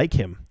don't like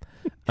him.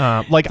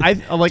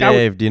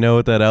 Dave, do you know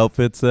what that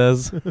outfit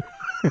says?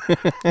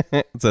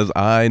 It says,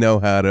 "I know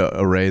how to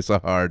erase a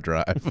hard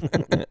drive."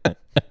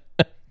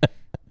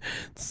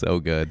 So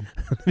good.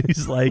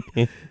 He's like,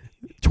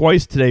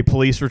 twice today,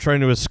 police were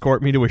trying to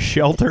escort me to a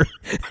shelter.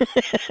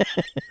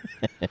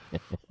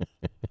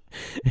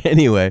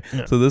 Anyway,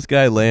 so this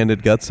guy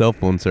landed, got cell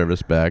phone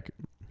service back,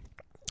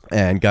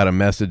 and got a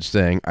message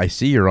saying, "I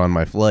see you're on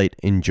my flight.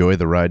 Enjoy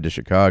the ride to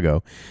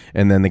Chicago."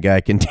 And then the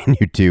guy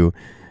continued to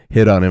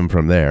hit on him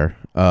from there.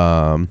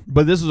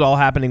 But this was all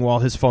happening while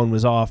his phone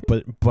was off.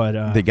 But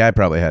The guy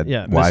probably had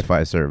yeah,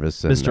 Wi-Fi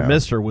service. And, Mr.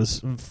 Mister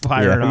was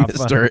firing off.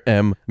 Mr.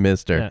 M.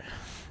 Mister.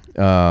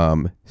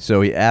 Yeah.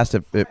 So he asked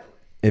if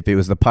it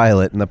was the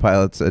pilot, and the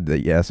pilot said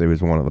that yes, it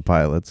was one of the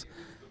pilots.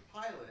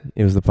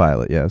 It was the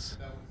pilot, yes.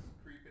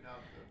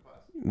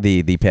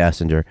 The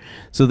passenger.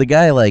 So the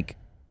guy, like,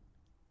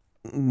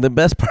 the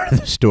best part of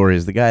the story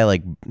is the guy,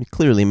 like,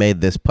 clearly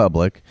made this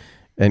public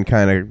and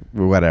kind of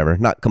whatever,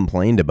 not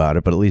complained about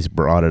it, but at least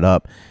brought it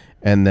up.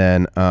 And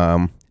then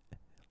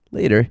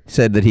later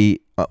said that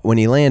he when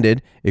he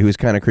landed, he was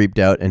kind of creeped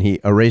out and he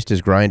erased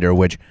his Grindr,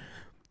 which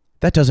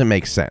that doesn't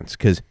make sense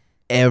because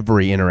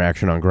every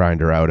interaction on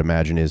Grindr, I would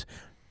imagine, is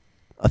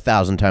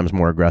 1,000 times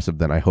more aggressive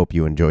than "I hope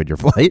you enjoyed your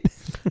flight."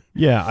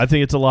 Yeah, I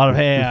think it's a lot of,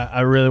 hey,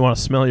 I really want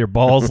to smell your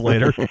balls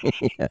later.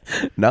 Yeah.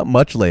 Not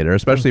much later,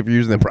 especially if you're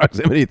using the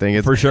proximity thing.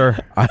 It's, For sure.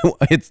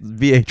 It's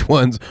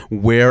VH1's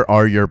 "Where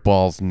Are Your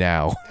Balls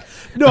Now?"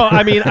 No,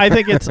 I mean, I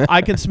think it's,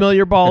 I can smell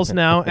your balls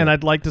now, and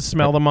I'd like to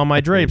smell them on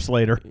my drapes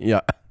later. Yeah.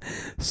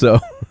 So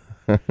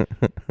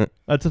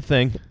That's a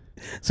thing.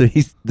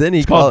 he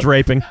It's called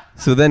draping.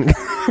 So then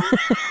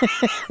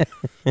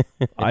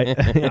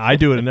I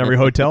do it in every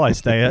hotel I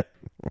stay at.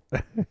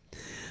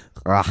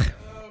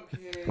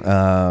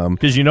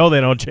 Because they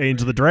don't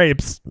change the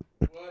drapes.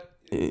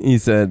 he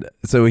said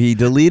so he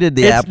deleted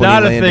the It's app when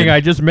not he a landed. thing. I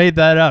just made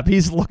that up.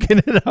 He's looking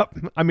it up.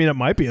 I mean, it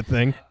might be a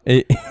thing.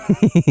 He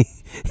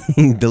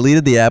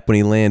deleted the app when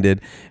he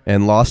landed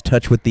and lost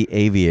touch with the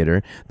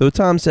aviator. Though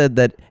Tom said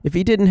that if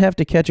he didn't have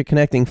to catch a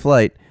connecting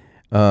flight,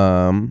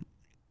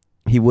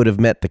 he would have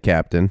met the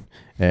captain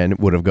and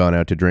would have gone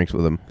out to drinks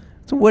with him.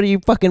 So what are you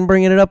fucking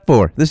bringing it up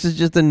for? This is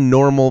just a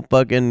normal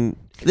fucking...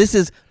 This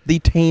is the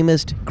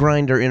tamest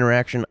grinder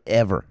interaction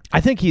ever. I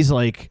think he's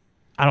like,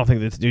 I don't think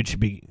this dude should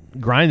be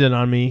grinding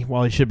on me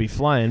while he should be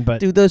flying. But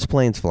Dude, those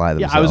planes fly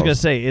themselves. yeah, I was gonna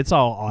say it's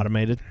all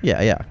automated.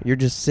 Yeah. You're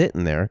just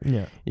sitting there.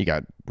 Yeah, You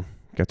got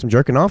some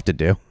jerking off to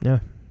do. yeah.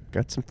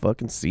 Got some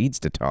fucking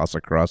seeds to toss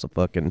across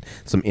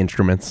some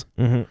instruments.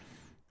 Mm-hmm.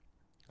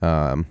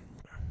 All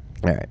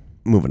right,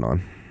 moving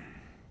on.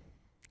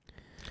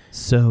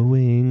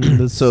 Sowing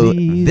the So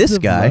seeds this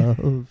of guy-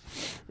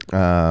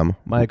 love.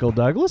 Michael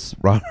Douglas.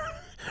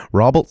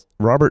 Robert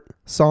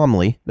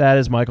Somley, That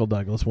is Michael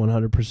Douglas,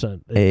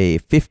 100%. a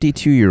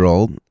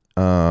 52-year-old.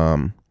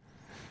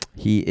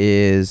 He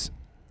is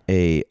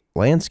a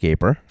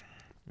landscaper.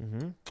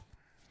 Mm-hmm.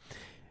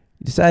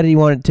 Decided he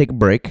wanted to take a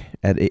break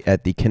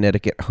at the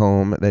Connecticut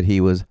home that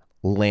he was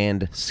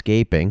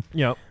landscaping.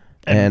 Yep.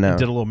 And, And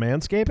did a little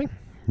manscaping.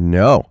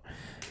 No.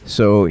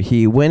 So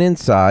he went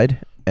inside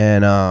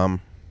and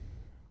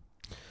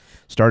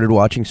started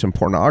watching some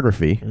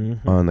pornography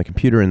Mm-hmm. on the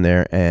computer in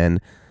there and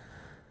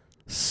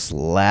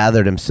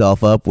slathered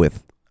himself up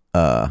with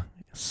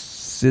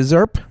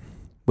scissorp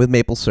with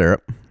maple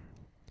syrup.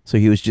 So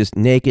he was just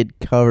naked,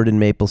 covered in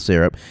maple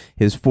syrup.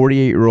 His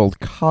 48-year-old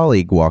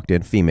colleague walked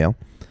in, female,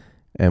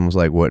 and was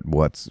like, what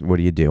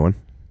are you doing?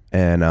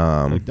 And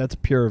Like, that's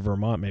pure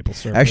Vermont maple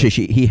syrup. actually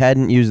he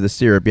hadn't used the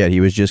syrup yet. He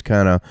was just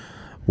kind of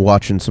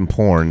watching some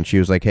porn. She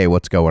was like, hey,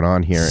 what's going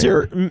on here?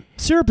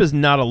 Syrup is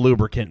not a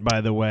lubricant, by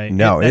the way.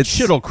 No, that it's-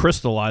 shit'll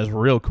crystallize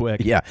real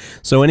quick. Yeah.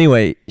 So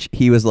anyway,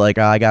 he was like,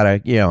 I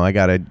gotta,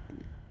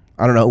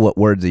 I don't know what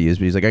words he used,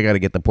 but he's like, I gotta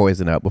get the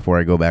poison out before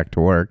I go back to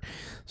work.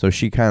 So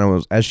she kind of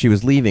was, as she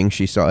was leaving,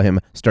 she saw him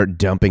start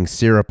dumping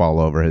syrup all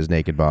over his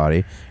naked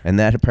body, and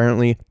that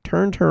apparently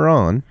turned her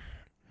on.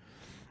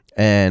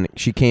 And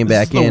she came This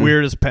back is the in.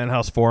 weirdest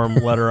Penthouse Forum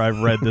letter I've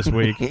read this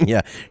week.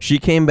 Yeah, she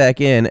came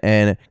back in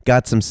and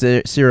got some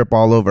syrup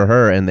all over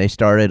her, and they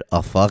started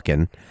a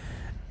fucking.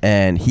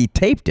 And he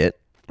taped it,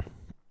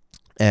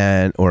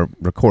 or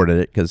recorded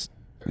it because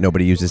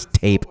nobody uses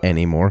tape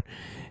anymore.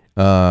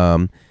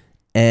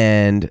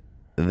 And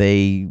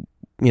they,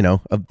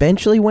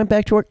 eventually went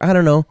back to work. I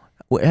don't know.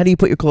 How do you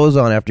put your clothes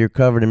on after you're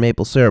covered in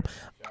maple syrup?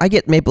 I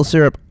get maple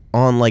syrup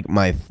on like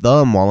my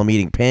thumb while I'm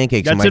eating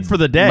pancakes. That's and it for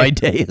the day. My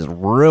day is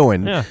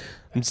ruined. Yeah.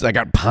 I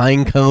got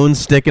pine cones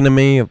sticking to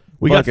me.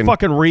 We got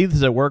fucking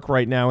wreaths at work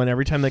right now, and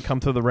every time they come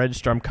through the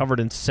register, I'm covered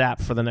in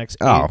sap for the next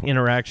 8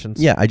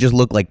 interactions. Yeah, I just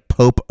look like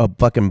a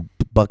fucking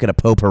bucket of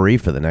potpourri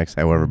for the next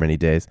however many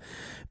days.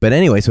 But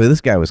anyway, so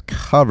this guy was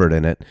covered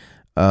in it.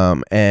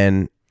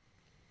 And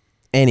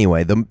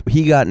anyway,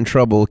 he got in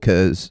trouble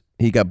because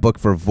he got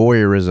booked for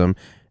voyeurism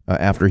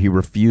after he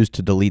refused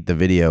to delete the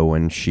video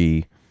when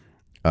she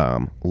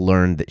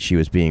learned that she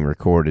was being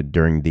recorded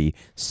during the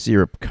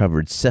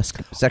syrup-covered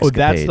sexcapade. Oh,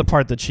 that's the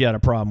part that she had a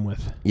problem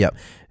with. Yep.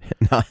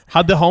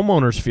 How'd the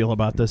homeowners feel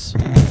about this?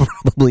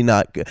 Probably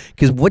not good.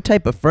 Because what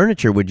type of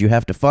furniture would you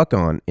have to fuck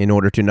on in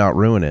order to not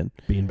ruin it?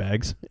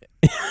 Beanbags.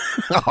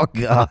 Oh,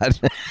 God.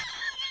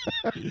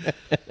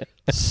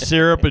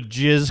 Syrup and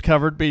jizz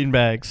covered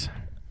beanbags.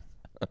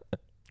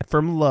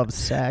 From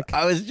Lovesack.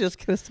 I was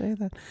just going to say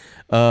that.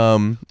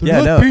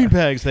 They're not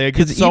beanbags. They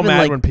get 'Cause so even mad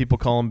like- when people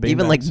call them beanbags.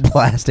 Even like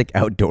plastic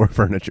outdoor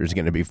furniture is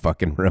going to be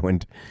fucking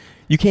ruined.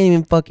 You can't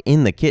even fuck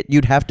in the kit.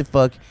 You'd have to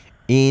fuck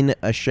in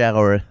a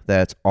shower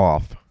that's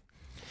off.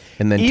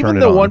 And then turn Even it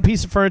the on. one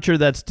piece of furniture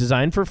that's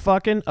designed for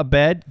fucking, a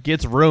bed,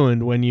 gets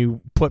ruined when you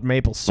put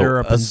maple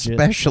syrup and jizz.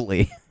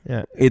 Especially,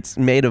 Yeah. it's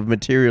made of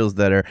materials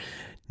that are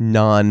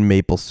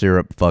non-maple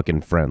syrup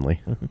fucking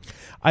friendly.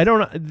 I don't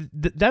know.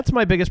 That's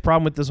my biggest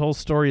problem with this whole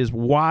story is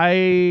why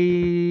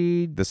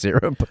The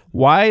syrup.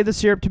 why the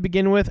syrup to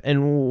begin with,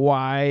 and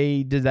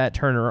why did that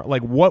turn her?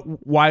 Like,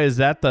 why is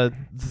that the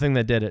thing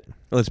that did it?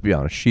 Let's be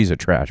honest. She's a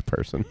trash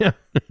person. Yeah.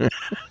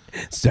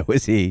 So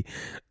is he.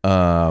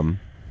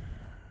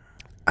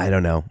 I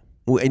don't know.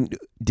 And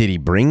did he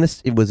bring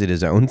this? Was it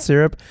his own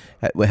syrup?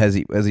 Has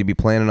he be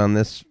planning on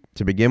this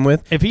to begin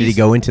with? If Did he he's-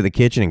 go into the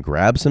kitchen and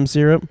grab some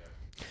syrup?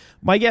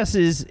 My guess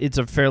is it's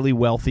a fairly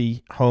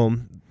wealthy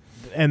home,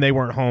 and they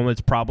weren't home.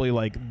 It's probably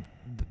like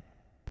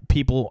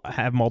people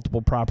have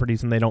multiple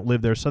properties and they don't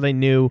live there, so they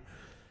knew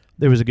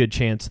there was a good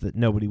chance that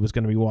nobody was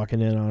going to be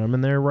walking in on them,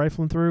 and they're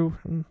rifling through,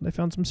 and they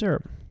found some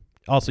syrup.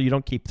 Also, you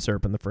don't keep the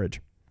syrup in the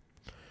fridge.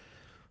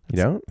 You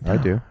don't? I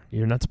do.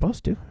 You're not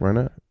supposed to. Why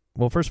not?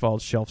 Well, first of all,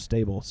 it's shelf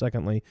stable.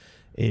 Secondly,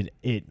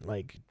 it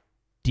like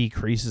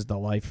decreases the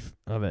life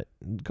of it.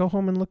 Go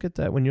home and look at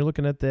that when you're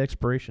looking at the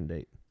expiration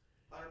date.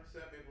 100%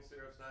 maple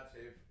syrup's not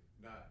safe.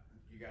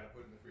 You gotta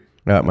put it in the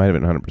freezer. It might have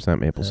been 100%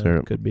 maple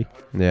syrup. Could be.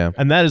 Yeah.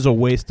 And that is a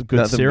waste of good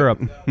Nothing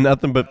syrup.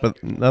 Nothing but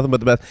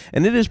the best.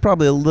 And it is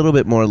probably a little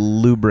bit more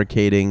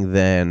lubricating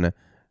than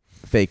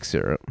fake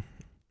syrup.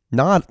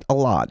 Not a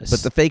lot, but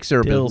the fake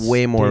syrup Still is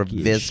way more sticky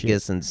as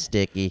viscous and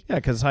sticky. Yeah,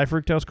 because high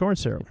fructose corn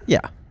syrup. Yeah.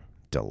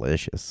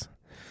 Delicious.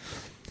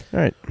 All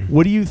right.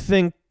 What do you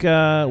think?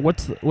 What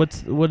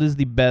is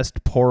the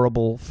best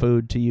pourable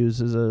food to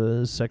use as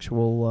a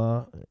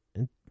sexual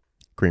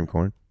Cream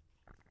corn.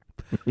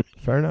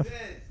 Fair enough.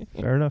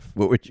 Fair enough.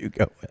 What would you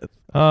go with?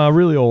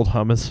 Really old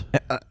hummus.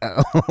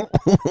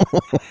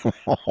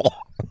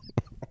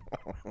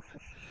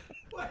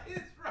 What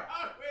is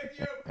wrong with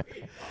you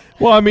people?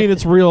 Well, I mean,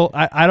 it's real.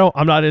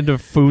 I'm not into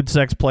food,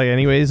 sex, play,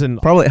 anyways,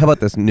 and Probably. How about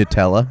this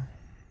Nutella?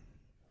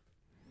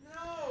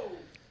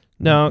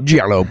 no,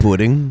 Jello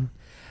pudding.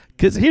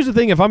 because here's the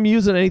thing: if I'm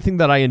using anything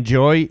that I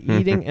enjoy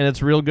eating and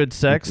it's real good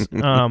sex,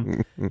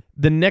 the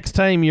next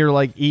time you're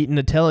like eating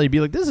Nutella, you'd be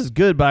like, "This is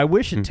good," but I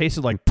wish it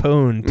tasted like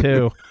poon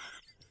too.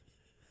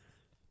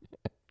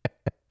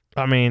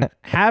 I mean,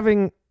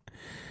 having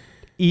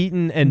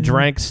eaten and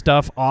drank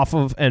stuff off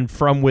of and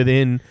from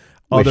within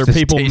Wish other this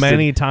people tasted-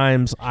 many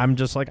times, I'm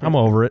just like, I'm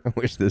over it. I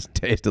wish this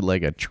tasted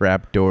like a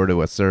trap door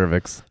to a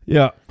cervix.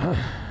 Yeah. All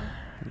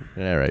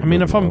right. I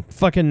mean, if moving I'm along.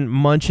 fucking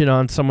munching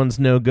on someone's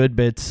no good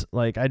bits,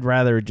 like I'd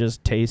rather it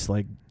just taste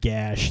like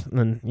gash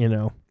than,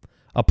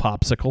 a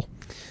popsicle.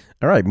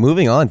 All right,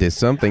 moving on to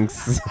something.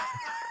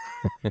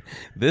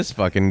 This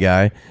fucking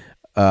guy.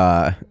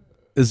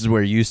 This is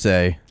where you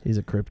say, He's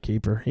a crypt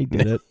keeper. He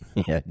did it.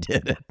 yeah,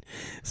 did it.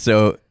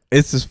 So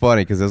it's just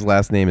funny because his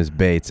last name is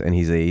Bates, and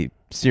he's a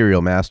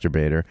serial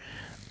masturbator.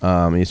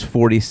 He's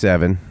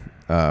 47.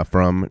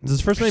 From Is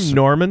his first name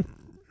Norman?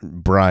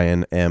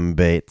 Brian M.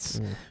 Bates,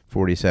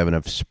 47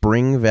 of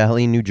Spring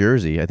Valley, New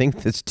Jersey. I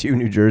think that's 2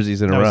 New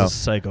Jerseys in That a row. was a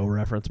psycho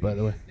reference, by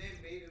the way.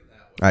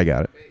 I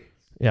got it.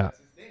 Yeah.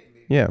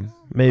 Yeah.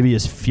 Maybe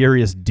his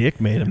furious dick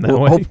made him that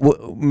Well,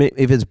 way.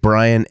 if it's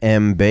Brian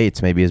M.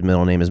 Bates, maybe his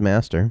middle name is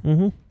Master.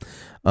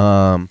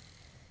 Mm-hmm.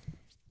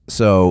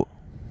 So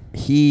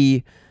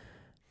he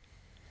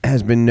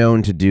has been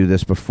known to do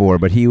this before,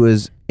 but he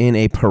was in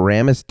a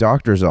Paramus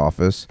doctor's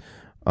office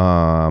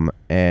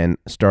and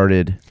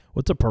started.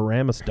 What's a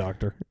Paramus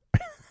doctor?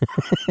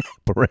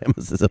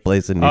 Paramus is a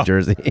place in New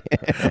Jersey.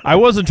 I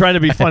wasn't trying to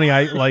be funny.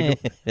 I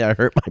Yeah, I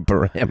hurt my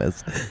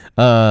Paramus.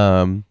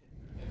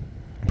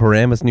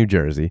 Paramus, New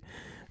Jersey.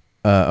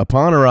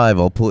 Upon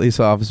arrival, police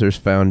officers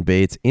found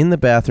Bates in the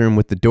bathroom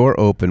with the door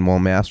open while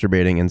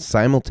masturbating and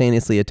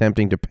simultaneously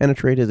attempting to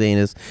penetrate his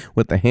anus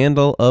with the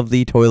handle of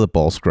the toilet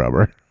bowl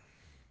scrubber.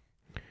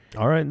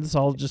 All right, this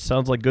all just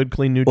sounds like good,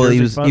 clean New Well, Jersey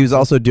he fun. was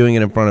also doing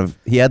it in front of.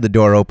 He had the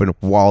door open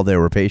while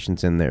there were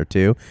patients in there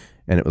too,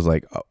 and it was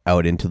like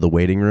out into the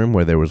waiting room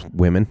where there was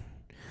women.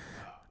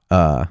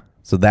 So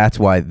that's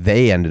why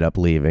they ended up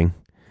leaving.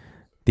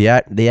 The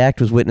act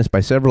was witnessed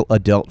by several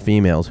adult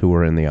females who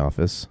were in the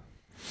office.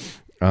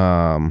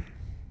 Yeah,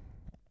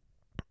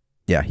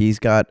 he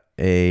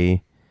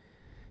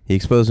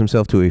exposed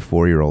himself to a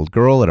 4-year-old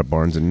girl at a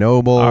Barnes and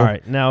Noble. All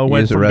right, now it He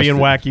went was from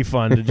being arrested. wacky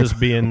fun to just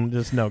being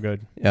just no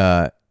good.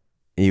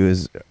 He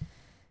was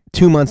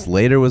 2 months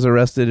later was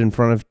arrested masturbating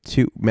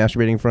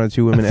in front of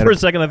 2 women. For a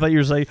second, I thought you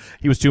were saying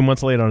he was 2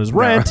 months late on his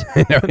rent.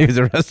 No, he was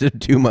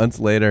arrested 2 months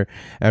later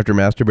after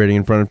masturbating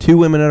in front of 2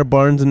 women at a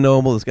Barnes and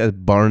Noble. This guy's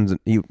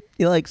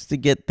he likes to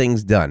get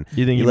things done.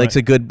 You think he he likes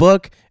a good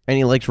book and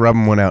he likes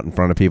rubbing one out in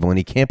front of people, and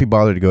he can't be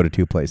bothered to go to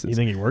 2 places. You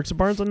think he works at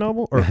Barnes and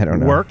Noble, or I don't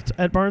know. worked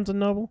at Barnes and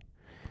Noble?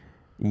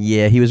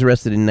 Yeah, he was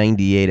arrested in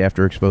 '98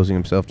 after exposing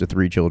himself to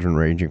 3 children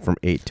ranging from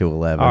 8 to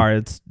 11. All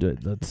right,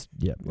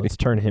 let's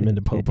turn him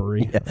into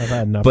potpourri. Yeah. I've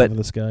had enough But of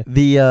this guy.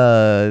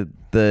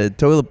 The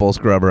toilet bowl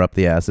scrubber up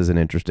the ass is an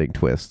interesting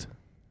twist.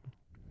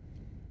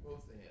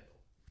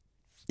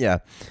 Yeah,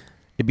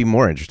 it'd be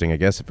more interesting, I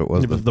guess, if it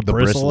was It was the the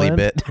bristle bristly end?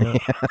 bit.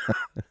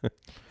 Yeah.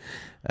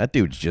 That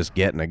dude's just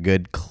getting a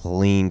good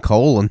clean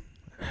colon.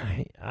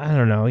 I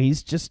don't know.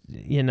 He's just,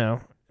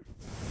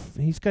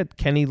 he's got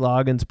Kenny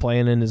Loggins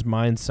playing in his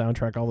mind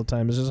soundtrack all the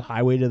time. It's just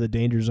Highway to the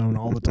Danger Zone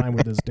all the time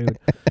with this dude.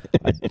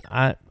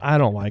 I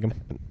don't like him.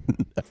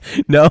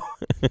 No,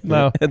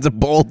 No. it's a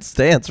bold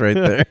stance right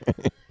there.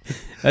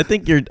 I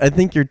think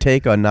your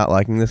take on not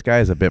liking this guy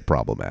is a bit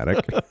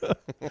problematic.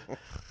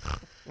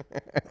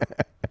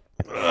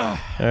 All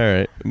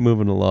right,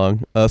 moving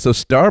along. So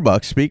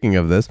Starbucks, speaking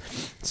of this,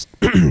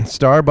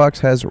 Starbucks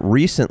has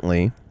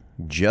recently,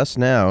 just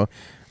now,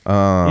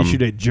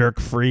 Issued a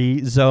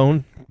jerk-free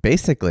zone.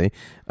 basically,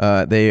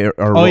 they are.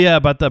 Oh, yeah,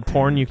 about the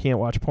porn. You can't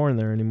watch porn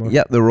there anymore.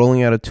 Yeah, they're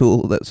rolling out a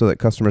tool so that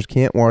customers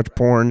can't watch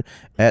porn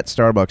at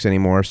Starbucks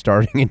anymore,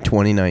 starting in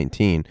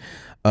 2019.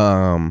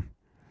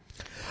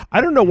 I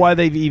don't know why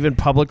they've even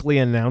publicly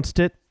announced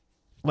it.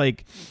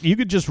 Like, you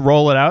could just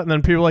roll it out, and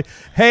then people are like,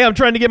 hey, I'm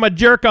trying to get my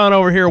jerk on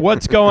over here.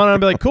 What's going on? I'd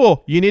be like,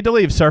 cool, you need to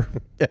leave, sir.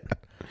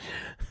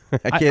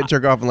 I can't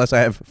jerk off unless I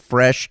have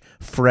fresh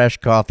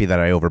coffee that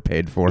I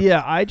overpaid for.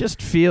 Yeah, I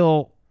just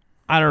feel,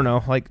 I don't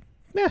know, like,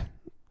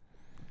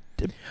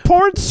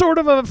 porn's sort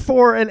of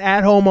for an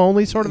at-home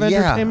only sort of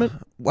entertainment.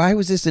 Why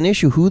was this an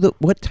issue?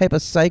 What type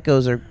of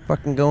psychos are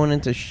fucking going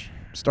into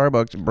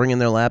Starbucks and bringing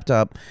their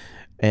laptop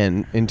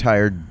and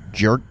entire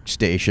jerk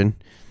station?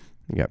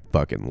 You got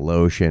fucking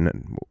lotion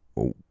and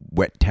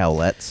wet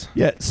towelettes.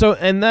 Yeah, so,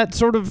 and that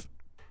sort of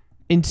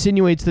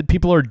insinuates that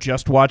people are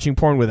just watching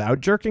porn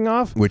without jerking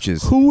off. Which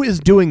is Who is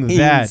doing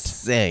that?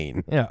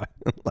 insane. Yeah.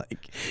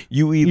 Like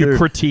you're You're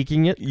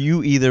critiquing it?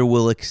 you either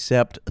will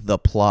accept the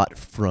plot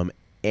from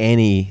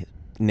any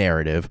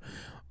narrative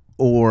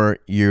or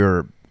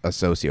you're a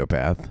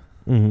sociopath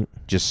Mm-hmm.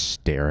 just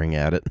staring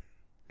at it.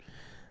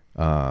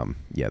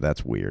 Yeah,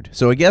 that's weird.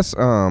 So I guess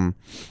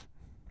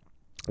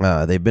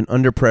they've been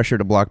under pressure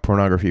to block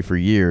pornography for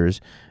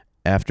years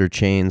after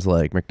chains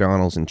like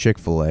McDonald's and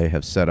Chick-fil-A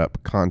have set up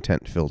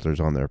content filters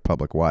on their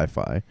public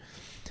Wi-Fi.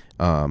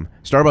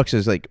 Starbucks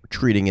is like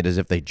treating it as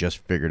if they just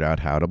figured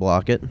out how to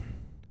block it.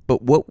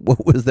 But what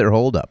was their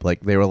holdup?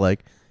 Like they were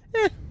like,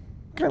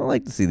 kind of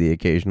like to see the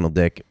occasional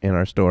dick in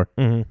our store.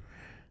 Mm-hmm.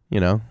 You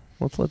know,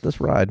 let's let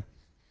this ride.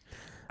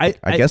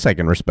 I guess I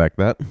can respect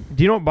that.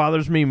 Do you know what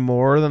bothers me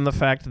more than the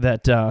fact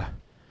that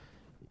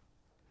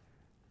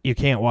you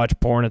can't watch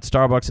porn at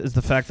Starbucks is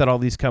the fact that all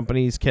these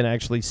companies can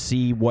actually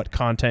see what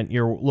content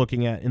you're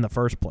looking at in the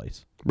first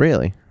place.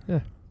 Really? Yeah.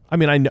 I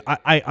mean,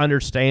 I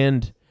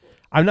understand.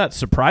 I'm not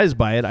surprised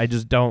by it. I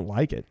just don't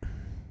like it.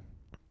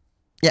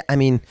 Yeah, I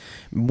mean,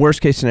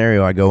 worst case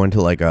scenario, I go into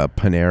like a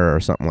Panera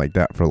or something like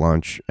that for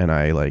lunch, and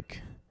I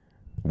like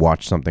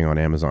watch something on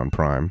Amazon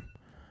Prime.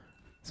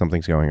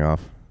 Something's going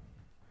off.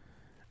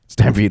 It's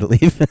time for you to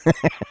leave.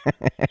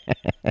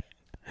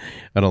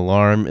 An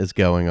alarm is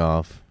going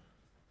off.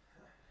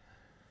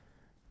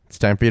 It's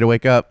time for you to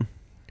wake up.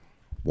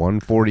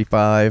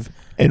 1:45.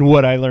 And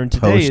what I learned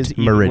today is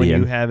even when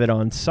Post-meridian. you have it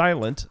on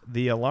silent,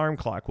 the alarm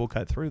clock will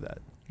cut through that.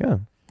 Yeah.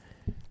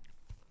 You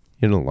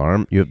have an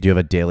alarm? Do you have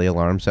a daily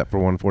alarm set for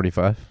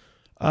 1:45?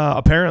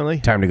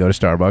 Apparently. Time to go to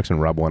Starbucks and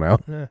rub one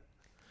out. Yeah.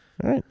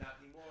 All right.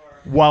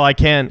 While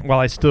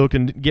I still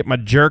can get my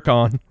jerk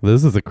on.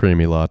 This is a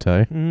creamy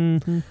latte.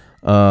 Mm-hmm.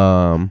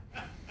 All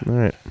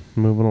right,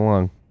 moving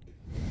along.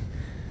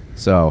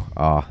 So,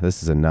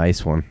 this is a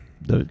nice one.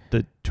 The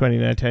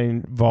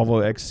 2019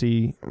 Volvo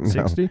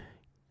XC60.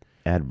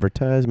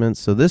 Advertisements.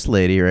 So this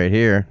lady right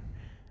here,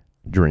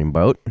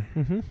 Dreamboat.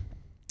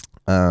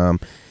 Mm-hmm.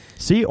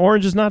 See,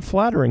 orange is not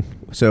flattering.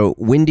 So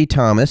Wendy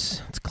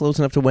Thomas. It's close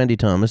enough to Wendy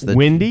Thomas.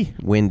 Windy?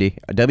 Wendy.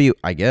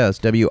 I guess.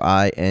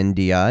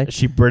 Windi. Is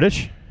she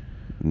British?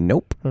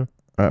 Nope. Huh.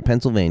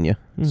 Pennsylvania.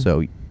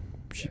 So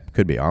she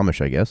could be Amish,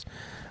 I guess.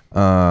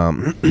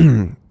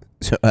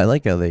 So I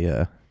like how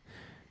they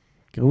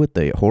go with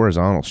the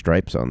horizontal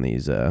stripes on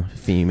these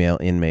female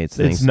inmates.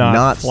 It's things.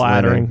 not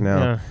flattering. flattering. No,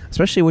 Yeah.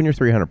 Especially when you're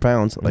 300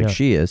 pounds, like Yeah.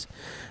 she is.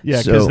 Yeah,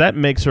 because So- that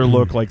makes her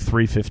look like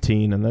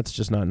 315, and that's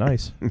just not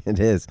nice. It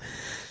is.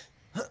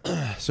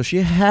 So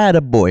she had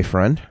a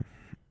boyfriend.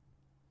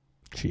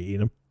 She ate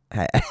him.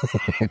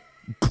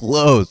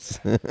 Close.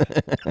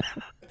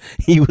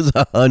 He was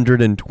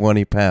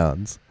 120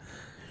 pounds.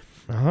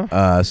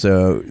 Uh-huh.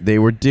 So they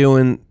were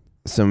doing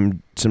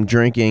some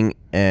drinking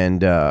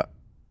and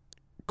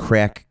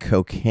crack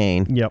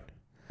cocaine. Yep.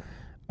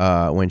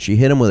 When she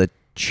hit him with a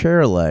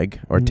chair leg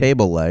or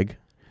table leg,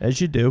 As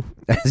you do.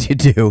 as you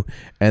do,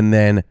 and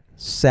then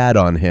sat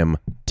on him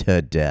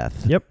to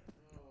death. Yep.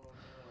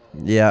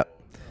 Yeah.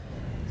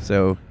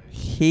 So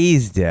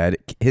he's dead.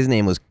 His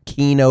name was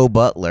Keno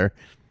Butler.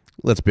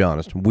 Let's be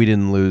honest. We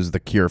didn't lose the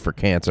cure for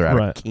cancer out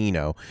Right. of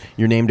Keno.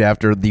 You're named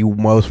after the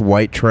most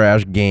white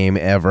trash game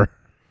ever.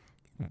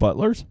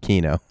 Butlers?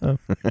 Keno. Oh.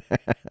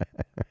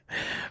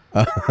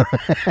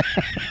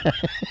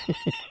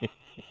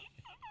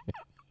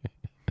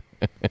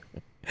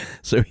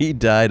 So he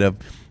died of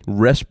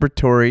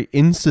respiratory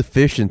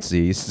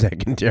insufficiency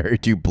secondary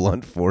to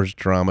blunt force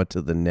trauma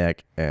to the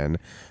neck and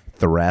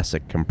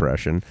thoracic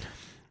compression.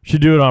 She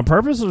do it on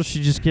purpose, or is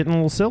she just getting a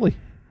little silly?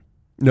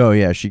 No,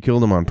 yeah, she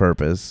killed him on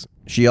purpose.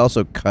 She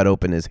also cut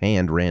open his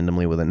hand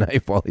randomly with a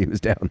knife while he was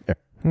down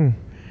there.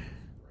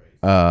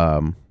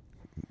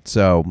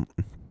 So,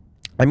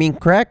 I mean,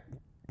 crack,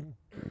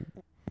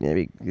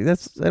 maybe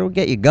that'll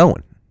get you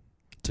going.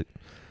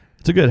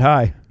 It's a good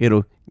high.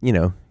 It'll,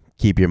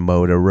 keep your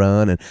motor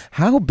running.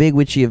 How big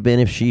would she have been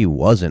if she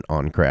wasn't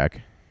on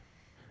crack?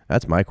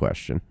 That's my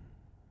question.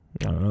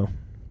 I don't know.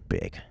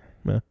 Big.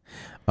 Yeah.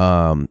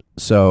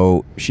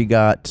 So she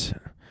got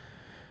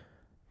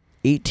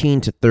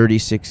 18 to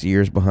 36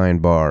 years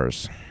behind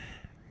bars,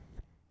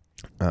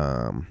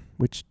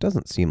 which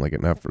doesn't seem like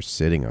enough for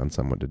sitting on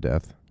someone to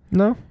death.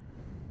 No,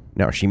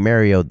 No, she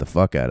Mario'd the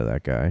fuck out of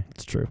that guy.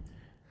 it's true.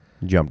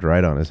 Jumped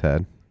right on his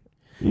head.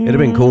 It'd have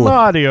been cool.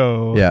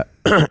 Mario. Yeah,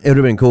 it would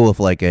have been cool if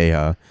like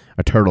a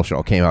turtle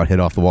shell came out, hit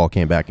off the wall,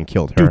 came back, and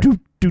killed her.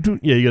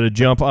 Yeah, you got to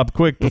jump up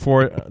quick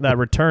before that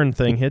return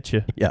thing hits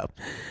you. Yeah.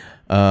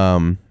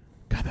 God,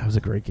 that was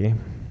a great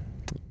game.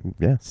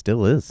 Yeah,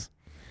 still is.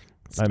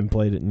 I haven't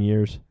played it in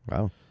years.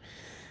 Wow.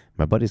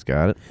 My buddy's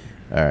got it.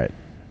 All right.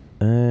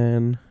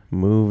 And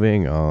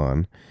moving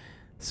on.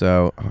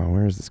 So,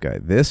 where's this guy?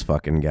 This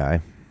fucking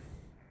guy.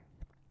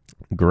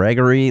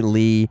 Gregory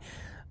Lee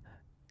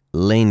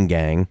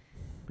Leingang.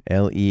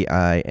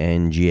 Leingang.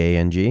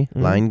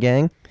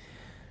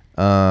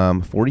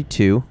 Leingang.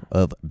 42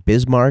 of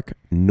Bismarck,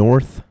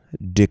 North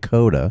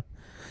Dakota.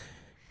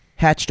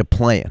 Hatched a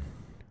plan.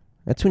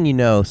 That's when you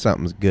know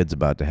something's good's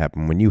about to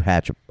happen. When you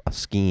hatch a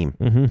scheme.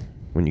 Mm-hmm.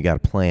 When you got a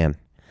plan.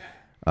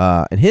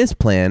 And his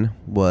plan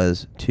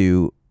was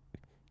to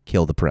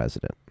kill the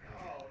president.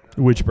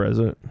 Which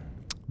president?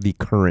 The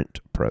current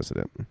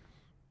president.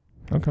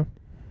 Okay.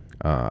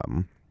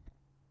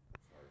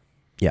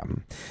 Yeah.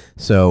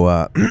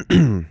 So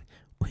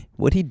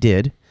what he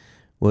did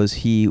was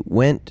he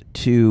went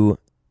to,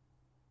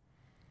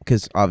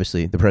 because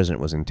obviously the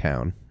president was in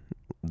town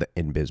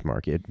in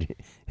Bismarck.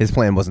 His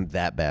plan wasn't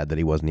that bad that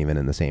he wasn't even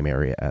in the same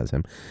area as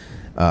him.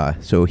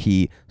 So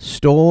he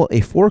stole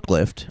a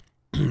forklift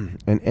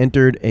and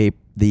entered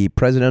the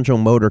presidential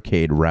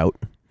motorcade route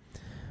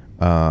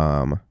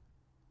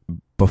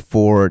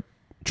before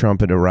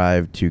Trump had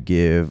arrived to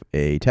give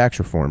a tax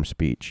reform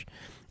speech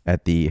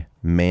at the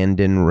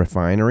Mandan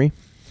refinery.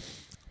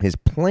 His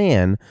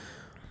plan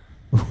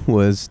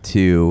was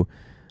to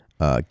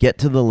get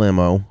to the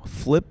limo,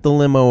 flip the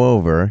limo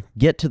over,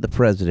 get to the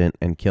president,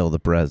 and kill the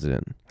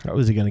president. How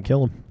was he going to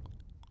kill him?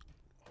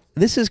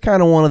 This is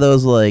kind of one of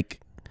those, like,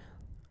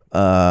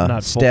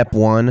 Not step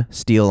 1,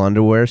 steal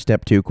underwear.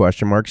 Step 2,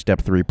 question mark.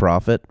 Step 3,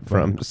 profit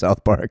from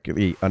South Park,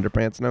 the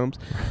Underpants Gnomes.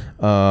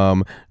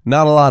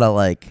 Not a lot of,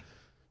 like,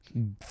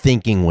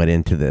 thinking went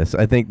into this.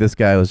 I think this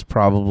guy was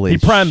probably... He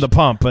primed the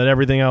pump, but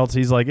everything else,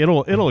 he's like,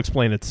 it'll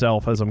explain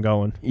itself as I'm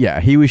going.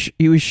 Yeah, he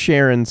was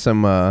sharing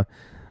some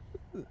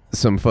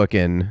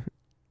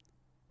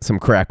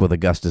crack with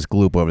Augustus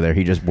Gloop over there.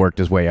 He just worked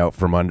his way out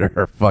from under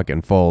her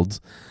fucking folds.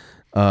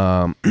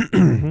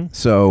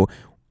 So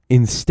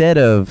instead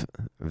of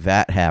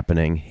that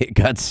happening, it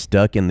got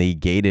stuck in the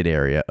gated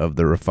area of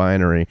the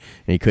refinery,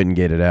 and he couldn't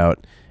get it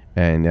out.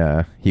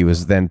 And he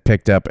was then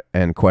picked up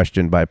and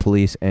questioned by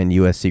police and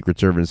U.S. Secret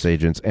Service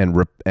agents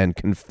and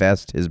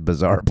confessed his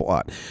bizarre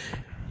plot.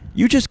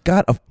 You just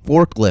got a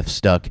forklift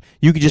stuck.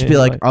 You could just be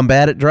like, I'm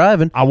bad at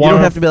driving. You don't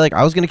have to be like,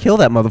 I was going to kill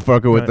that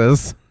motherfucker with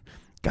this.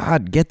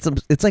 God, get some.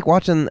 It's like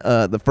watching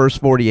the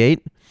first 48.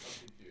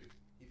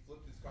 He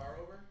flipped his car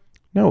over?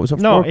 No, it was a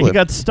forklift. No, he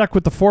got stuck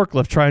with the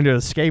forklift trying to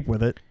escape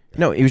with it.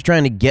 No, he was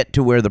trying to get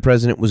to where the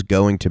president was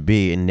going to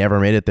be and never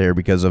made it there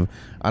because of,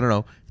 I don't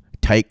know,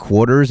 tight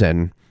quarters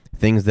and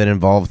things that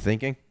involve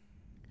thinking.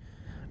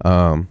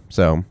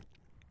 So,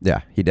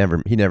 yeah, he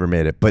never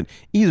made it. But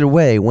either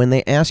way, when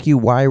they ask you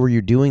why were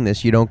you doing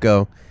this, you don't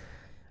go, I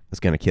was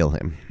going to kill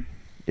him.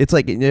 It's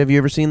like, have you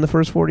ever seen the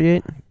first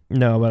 48?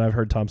 No, but I've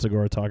heard Tom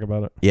Segura talk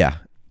about it. Yeah.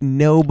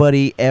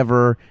 Nobody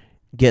ever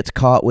gets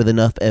caught with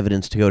enough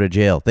evidence to go to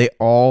jail. They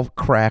all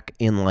crack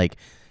in like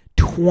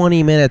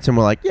 20 minutes and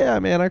we're like, yeah,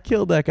 man, I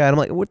killed that guy. And I'm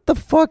like, what the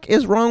fuck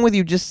is wrong with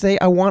you? Just say,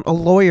 I want a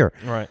lawyer.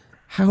 Right.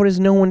 How has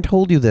no one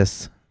told you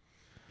this?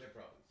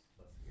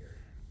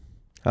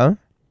 Huh?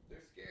 They're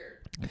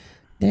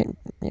scared.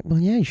 Well,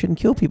 yeah, you shouldn't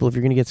kill people if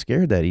you're going to get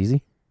scared that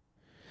easy.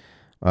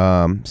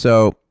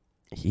 So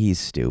he's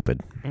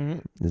stupid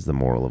is the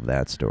moral of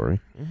that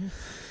story.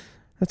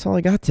 That's all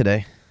I got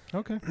today.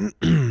 Okay.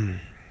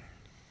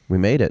 We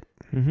made it.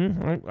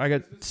 I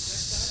got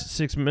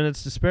 6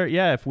 minutes to spare.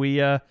 Yeah, if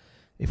we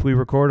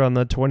record on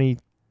the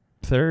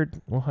 23rd,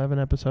 we'll have an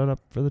episode up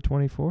for the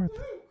 24th. Woo!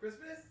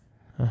 Christmas?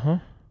 Uh-huh.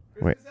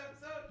 Wait. Christmas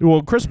episode?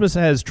 Well, Christmas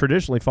has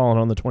traditionally fallen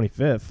on the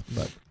 25th,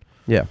 but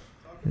Yeah.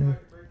 Talking about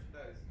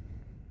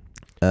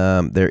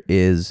merchandise. There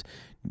is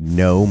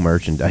no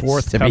merchandise to be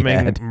forthcoming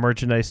had.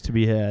 merchandise to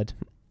be had.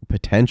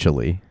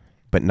 Potentially,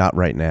 but not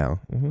right now.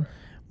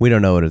 We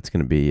don't know what it's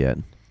going to be yet.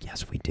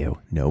 Yes, we do.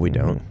 No, we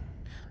don't.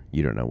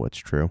 You don't know what's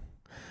true.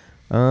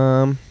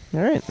 All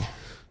right.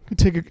 Could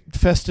take a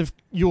festive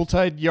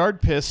Yuletide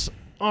yard piss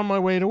on my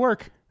way to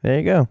work. There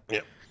you go.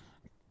 Yep.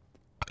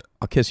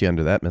 I'll kiss you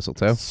under that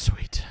mistletoe.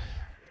 Sweet.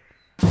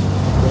 Wait.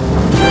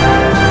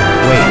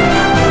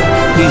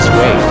 Please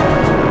wait.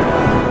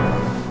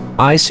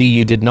 I see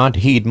you did not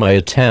heed my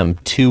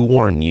attempt to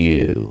warn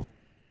you.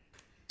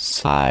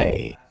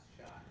 Sigh.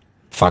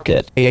 Fuck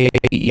it.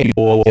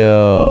 Yo.